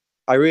team.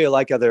 I really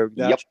like how they're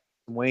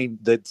Wayne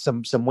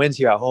some wins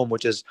here at home,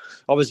 which is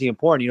obviously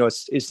important.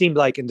 It seemed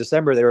like in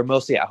December they were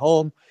mostly at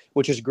home,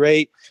 which is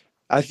great.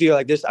 I feel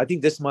like this. I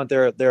think this month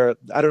they're.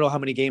 I don't know how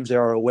many games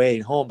there are away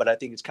and home, but I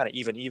think it's kind of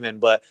even.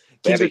 But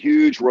they have a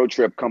huge road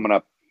trip coming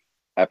up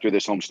after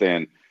this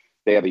homestand.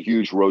 They have a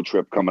huge road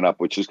trip coming up,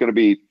 which is going to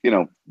be,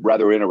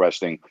 rather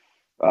interesting.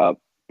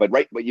 But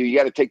you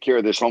got to take care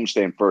of this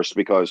homestand first,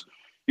 because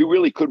you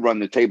really could run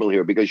the table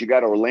here, because you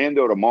got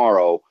Orlando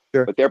tomorrow,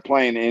 sure, but they're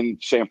playing in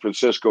San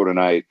Francisco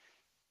tonight.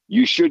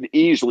 You should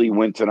easily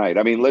win tonight.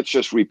 I mean, let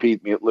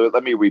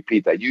me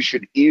repeat that. You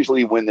should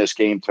easily win this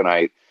game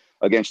tonight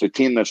against a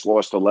team that's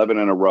lost 11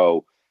 in a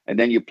row. And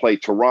then you play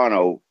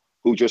Toronto,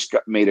 who just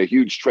made a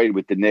huge trade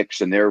with the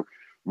Knicks, and they're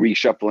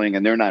reshuffling,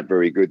 and they're not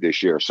very good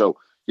this year. So,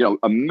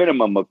 a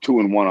minimum of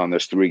 2-1 on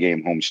this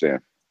 3-game homestand.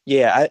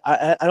 Yeah,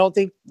 I don't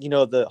think,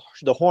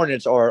 the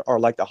Hornets are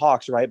like the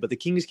Hawks, right? But the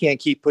Kings can't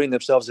keep putting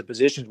themselves in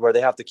positions where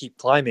they have to keep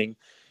climbing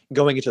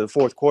going into the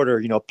fourth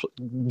quarter,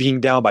 being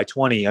down by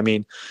 20. I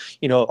mean,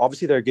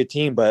 obviously they're a good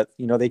team, but,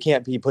 they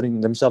can't be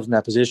putting themselves in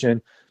that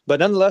position. But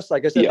nonetheless,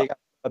 like I said, they got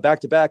a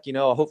back-to-back,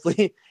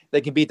 hopefully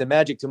they can beat the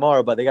Magic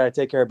tomorrow, but they got to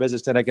take care of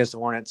business tonight against the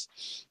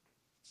Hornets.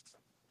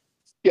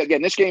 Yeah,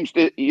 again, this game's,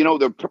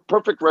 the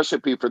perfect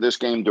recipe for this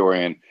game,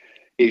 Dorian,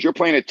 is you're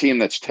playing a team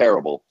that's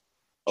terrible,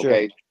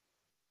 okay? Sure.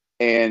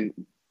 And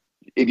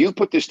if you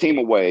put this team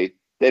away,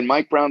 then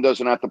Mike Brown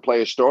doesn't have to play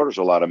his starters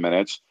a lot of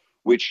minutes,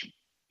 which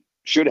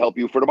should help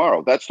you for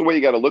tomorrow. That's the way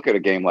you got to look at a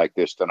game like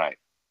this tonight.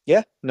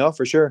 Yeah, no,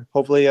 for sure.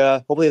 Hopefully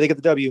they get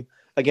the W.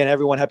 Again,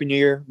 everyone, Happy New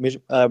Year.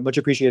 Much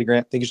appreciated,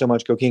 Grant. Thank you so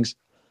much. Go Kings.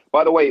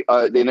 By the way,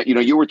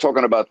 you were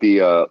talking about the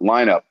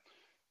lineup.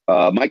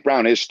 Mike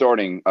Brown is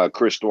starting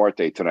Chris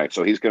Duarte tonight,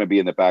 so he's going to be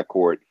in the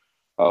backcourt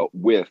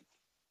with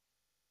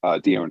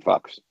De'Aaron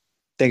Fox.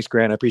 Thanks,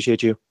 Grant. I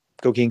appreciate you.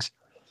 Go Kings.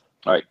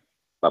 All right.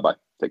 Bye-bye.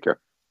 Take care.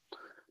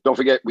 Don't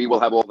forget, we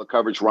will have all the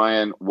coverage.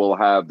 Ryan will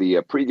have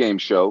the pregame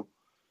show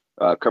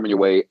coming your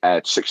way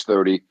at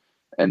 6:30,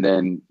 and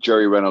then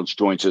Jerry Reynolds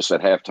joins us at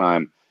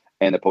halftime,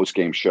 and the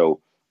postgame show,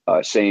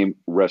 same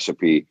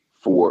recipe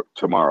for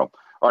tomorrow.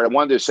 All right, I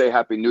wanted to say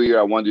Happy New Year.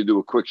 I wanted to do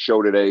a quick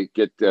show today,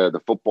 get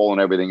the football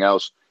and everything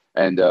else,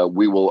 and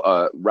we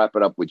will wrap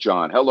it up with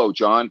John. Hello,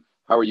 John.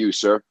 How are you,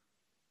 sir?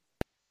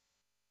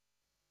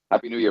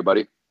 Happy New Year,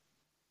 buddy.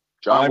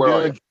 John, where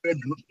are you?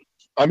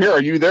 I'm here.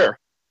 Are you there?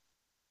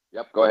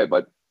 Yep, go ahead,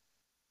 bud.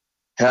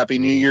 Happy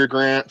New Year,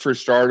 Grant. For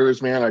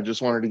starters, man, I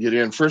just wanted to get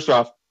in. First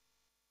off,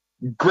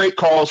 great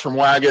calls from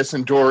Waggis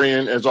and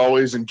Dorian, as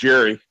always, and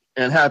Jerry.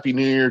 And Happy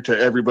New Year to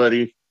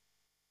everybody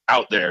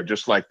out there,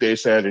 just like they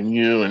said, and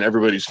you and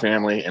everybody's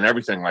family and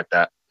everything like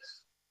that.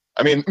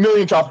 I mean, a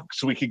million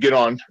topics we could get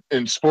on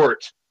in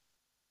sports.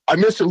 I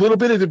missed a little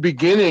bit of the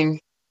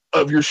beginning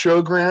of your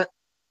show, Grant.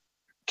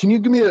 Can you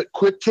give me a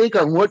quick take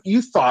on what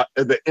you thought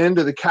at the end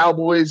of the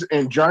Cowboys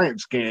and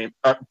Giants game?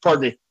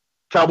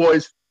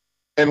 Cowboys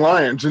and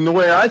Lions. And the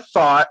way I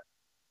thought,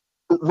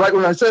 right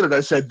when I said it,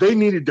 I said they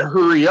needed to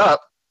hurry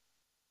up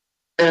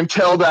and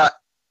tell that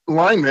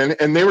lineman,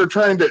 and they were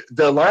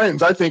the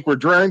Lions, I think, were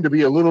trying to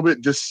be a little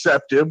bit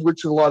deceptive,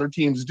 which a lot of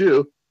teams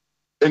do,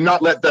 and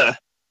not let the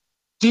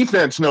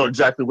defense know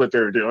exactly what they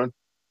were doing.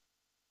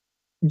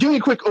 Give me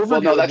a quick overview.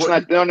 Well, no, that's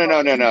not.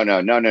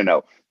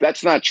 No.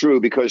 That's not true,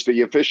 because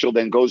the official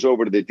then goes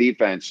over to the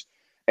defense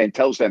and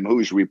tells them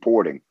who's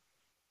reporting.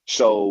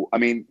 So, I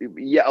mean,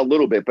 yeah, a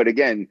little bit, but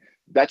again,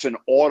 that's an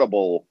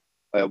audible.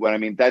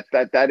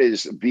 That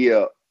is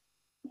via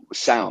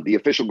sound. The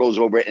official goes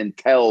over and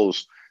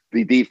tells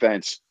the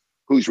defense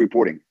who's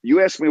reporting.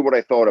 You asked me what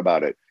I thought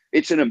about it.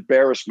 It's an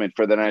embarrassment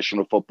for the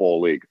National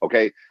Football League,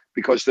 okay?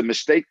 Because the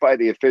mistake by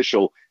the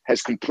official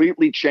has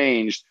completely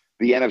changed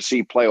the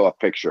NFC playoff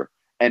picture.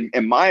 And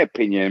in my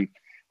opinion,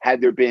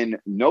 had there been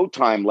no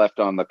time left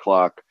on the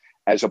clock,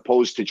 as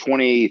opposed to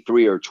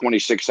 23 or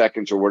 26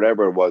 seconds or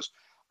whatever it was,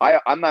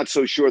 I'm not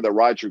so sure that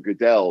Roger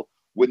Goodell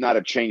would not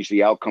have changed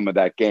the outcome of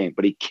that game.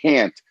 But he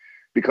can't,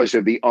 because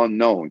of the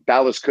unknown.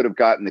 Dallas could have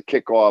gotten the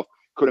kickoff,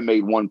 could have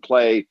made one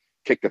play,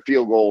 kicked a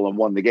field goal, and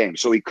won the game.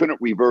 So he couldn't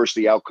reverse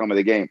the outcome of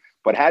the game.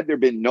 But had there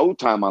been no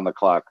time on the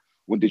clock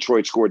when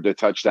Detroit scored the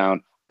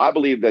touchdown, I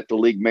believe that the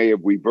league may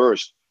have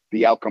reversed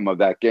the outcome of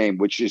that game,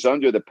 which is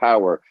under the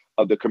power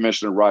of the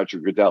commissioner, Roger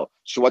Goodell.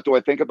 So what do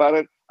I think about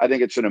it? I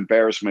think it's an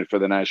embarrassment for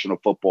the National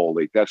Football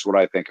League. That's what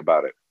I think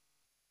about it.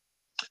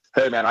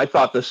 Hey, man, I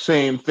thought the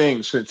same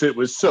thing, since it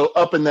was so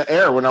up in the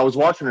air when I was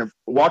watching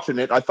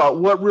it. I thought,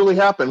 what really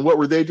happened? What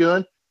were they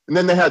doing? And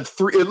then they had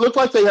three. It looked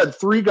like they had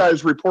three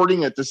guys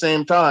reporting at the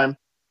same time.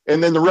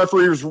 And then the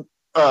referee was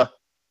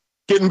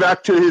getting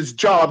back to his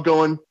job,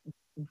 going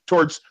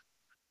towards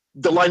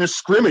the line of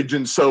scrimmage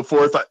and so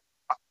forth.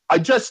 I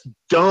just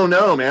don't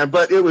know, man.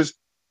 But it was,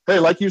 hey,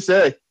 like you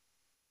say,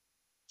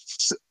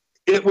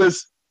 it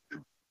was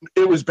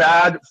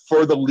bad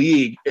for the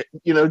league,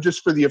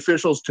 just for the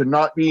officials to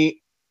not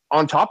be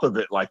on top of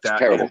it like that. It's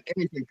terrible. And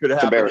anything could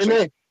have happened. And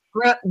hey,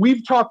 Grant,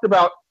 we've talked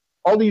about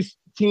all these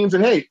teams,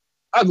 and hey,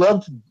 I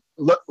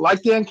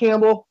like Dan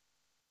Campbell.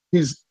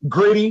 He's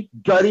gritty,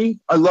 gutty.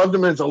 I loved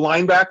him as a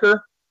linebacker.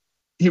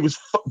 He was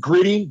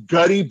gritty,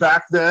 gutty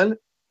back then,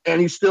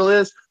 and he still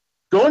is.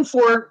 Going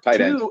for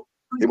tight end.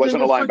 He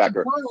wasn't a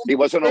linebacker. He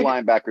wasn't a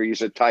linebacker.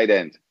 He's a tight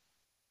end.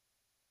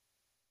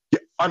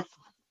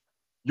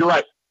 You're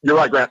right. You're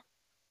right, Grant.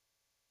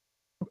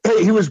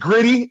 Hey, he was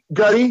gritty,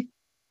 gutty.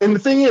 And the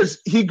thing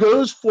is, he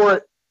goes for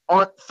it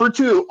for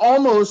two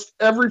almost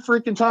every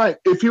freaking time.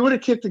 If he would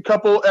have kicked a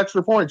couple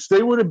extra points,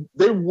 they would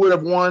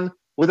have won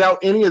without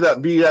any of that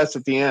BS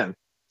at the end.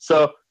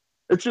 So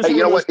it's just, hey,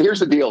 you know what? Here's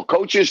the deal.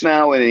 Coaches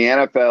now in the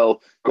NFL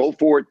go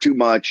for it too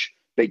much.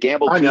 They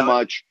gamble too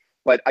much.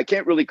 But I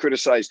can't really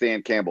criticize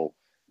Dan Campbell.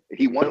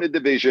 He won the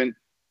division,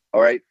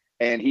 all right,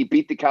 and he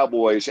beat the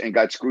Cowboys and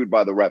got screwed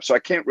by the refs. So I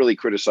can't really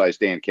criticize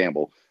Dan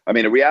Campbell. I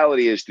mean, the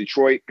reality is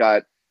Detroit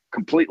got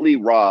completely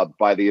robbed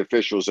by the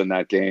officials in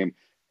that game,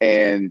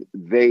 and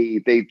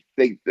they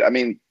I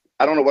mean,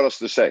 I don't know what else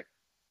to say.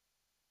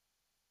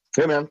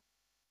 Hey, man,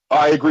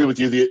 I agree with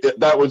you.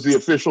 That was the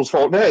officials'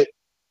 fault. Hey,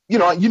 you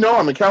know,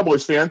 I'm a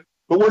Cowboys fan,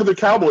 but what are the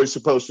Cowboys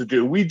supposed to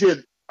do? We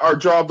did our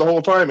job the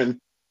whole time, and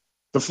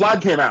the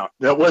flag came out.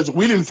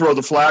 We didn't throw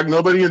the flag.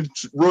 Nobody in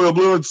royal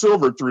blue and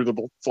silver threw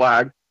the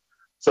flag.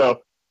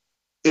 So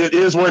it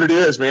is what it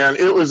is, man.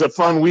 It was a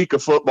fun week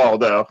of football,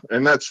 though.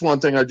 And that's one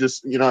thing I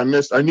just, I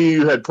missed. I knew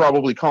you had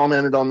probably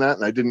commented on that,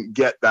 and I didn't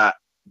get that.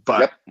 But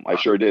yep, I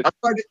sure did.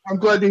 I'm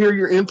glad to hear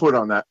your input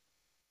on that.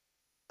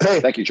 Hey.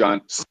 Thank you,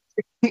 John.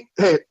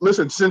 Hey,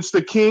 listen, since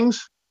the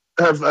Kings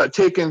have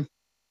taken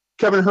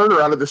Kevin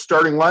Huerter out of the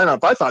starting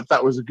lineup, I thought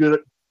that was a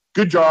good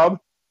job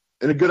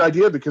and a good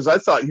idea, because I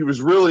thought he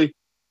was really,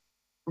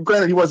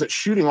 granted he wasn't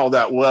shooting all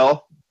that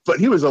well, but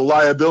he was a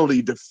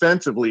liability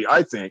defensively,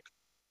 I think.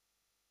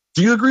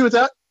 Do you agree with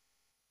that?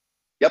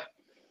 Yep.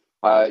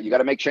 You got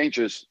to make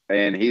changes,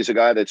 and he's a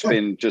guy that's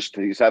been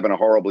he's having a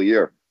horrible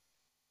year.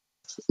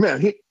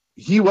 Man,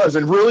 he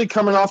wasn't really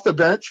coming off the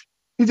bench.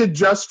 He did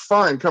just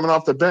fine coming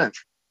off the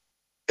bench.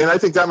 And I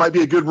think that might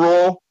be a good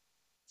role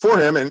for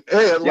him. And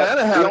hey,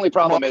 Atlanta had the only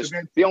problem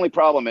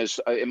is,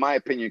 in my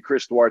opinion,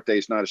 Chris Duarte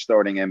is not a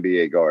starting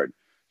NBA guard.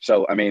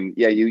 So, I mean,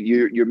 yeah,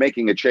 you're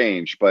making a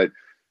change, but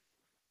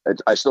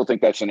I still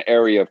think that's an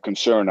area of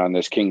concern on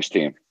this Kings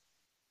team.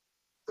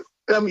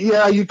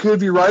 Yeah, you could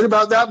be right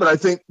about that, but I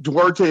think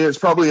Duarte is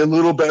probably a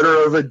little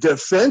better of a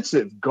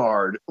defensive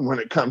guard when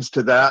it comes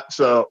to that.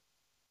 So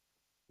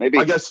maybe,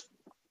 I guess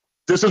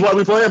this is why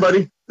we play him,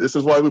 buddy. This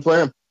is why we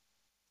play him.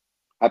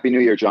 Happy New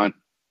Year, John.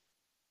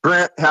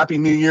 Grant, Happy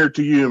New Year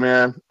to you,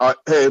 man.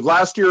 Hey,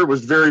 last year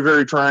was very,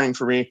 very trying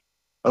for me.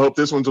 I hope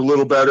this one's a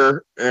little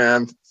better.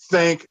 And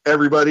thank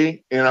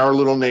everybody in our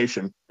little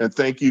nation. And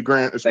thank you,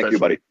 Grant, especially. Thank you,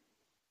 buddy.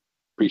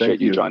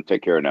 Appreciate you, John.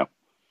 Take care now.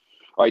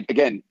 All right,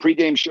 again,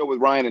 pregame show with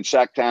Ryan in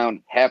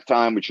Sacktown,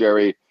 halftime with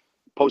Jerry,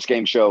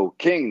 postgame show,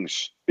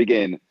 Kings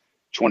begin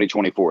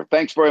 2024.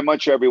 Thanks very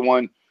much,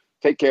 everyone.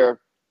 Take care.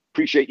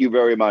 Appreciate you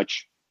very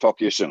much. Talk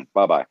to you soon.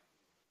 Bye-bye.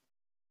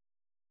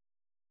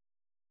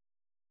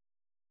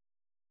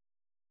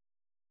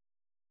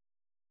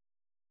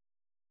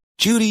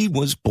 Judy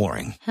was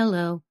boring.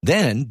 Hello.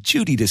 Then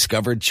Judy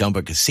discovered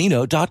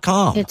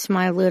ChumbaCasino.com. It's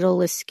my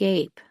little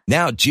escape.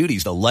 Now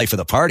Judy's the life of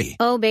the party.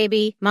 Oh,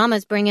 baby,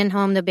 mama's bringing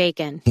home the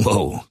bacon.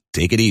 Whoa,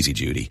 take it easy,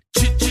 Judy.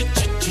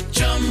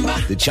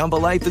 The Chumba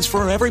life is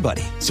for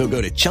everybody. So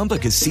go to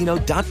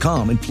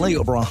ChumbaCasino.com and play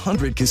over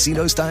 100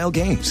 casino-style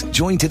games.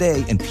 Join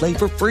today and play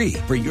for free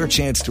for your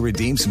chance to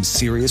redeem some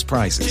serious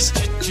prizes.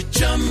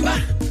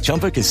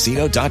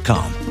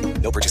 ChumbaCasino.com.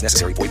 No purchase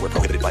necessary. Void where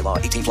prohibited by law.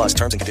 18 plus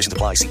terms and conditions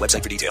apply. See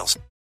website for details.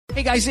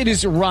 Hey guys, it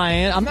is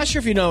Ryan. I'm not sure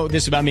if you know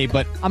this about me,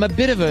 but I'm a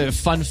bit of a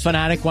fun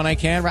fanatic when I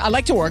can. I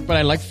like to work, but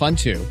I like fun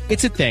too.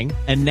 It's a thing.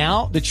 And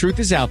now the truth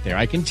is out there.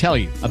 I can tell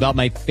you about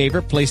my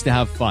favorite place to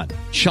have fun.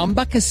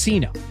 Chumba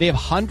Casino. They have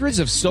hundreds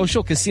of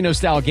social casino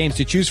style games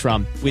to choose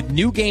from with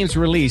new games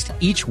released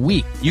each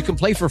week. You can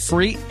play for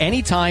free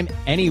anytime,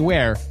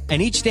 anywhere.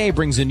 And each day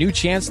brings a new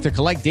chance to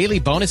collect daily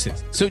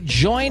bonuses. So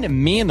join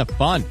me in the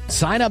fun.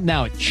 Sign up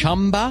now at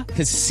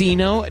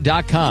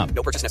ChumbaCasino.com.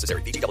 No purchase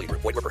necessary. VGW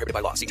Group. Void where prohibited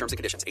by law. See terms and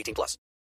conditions. 18 plus.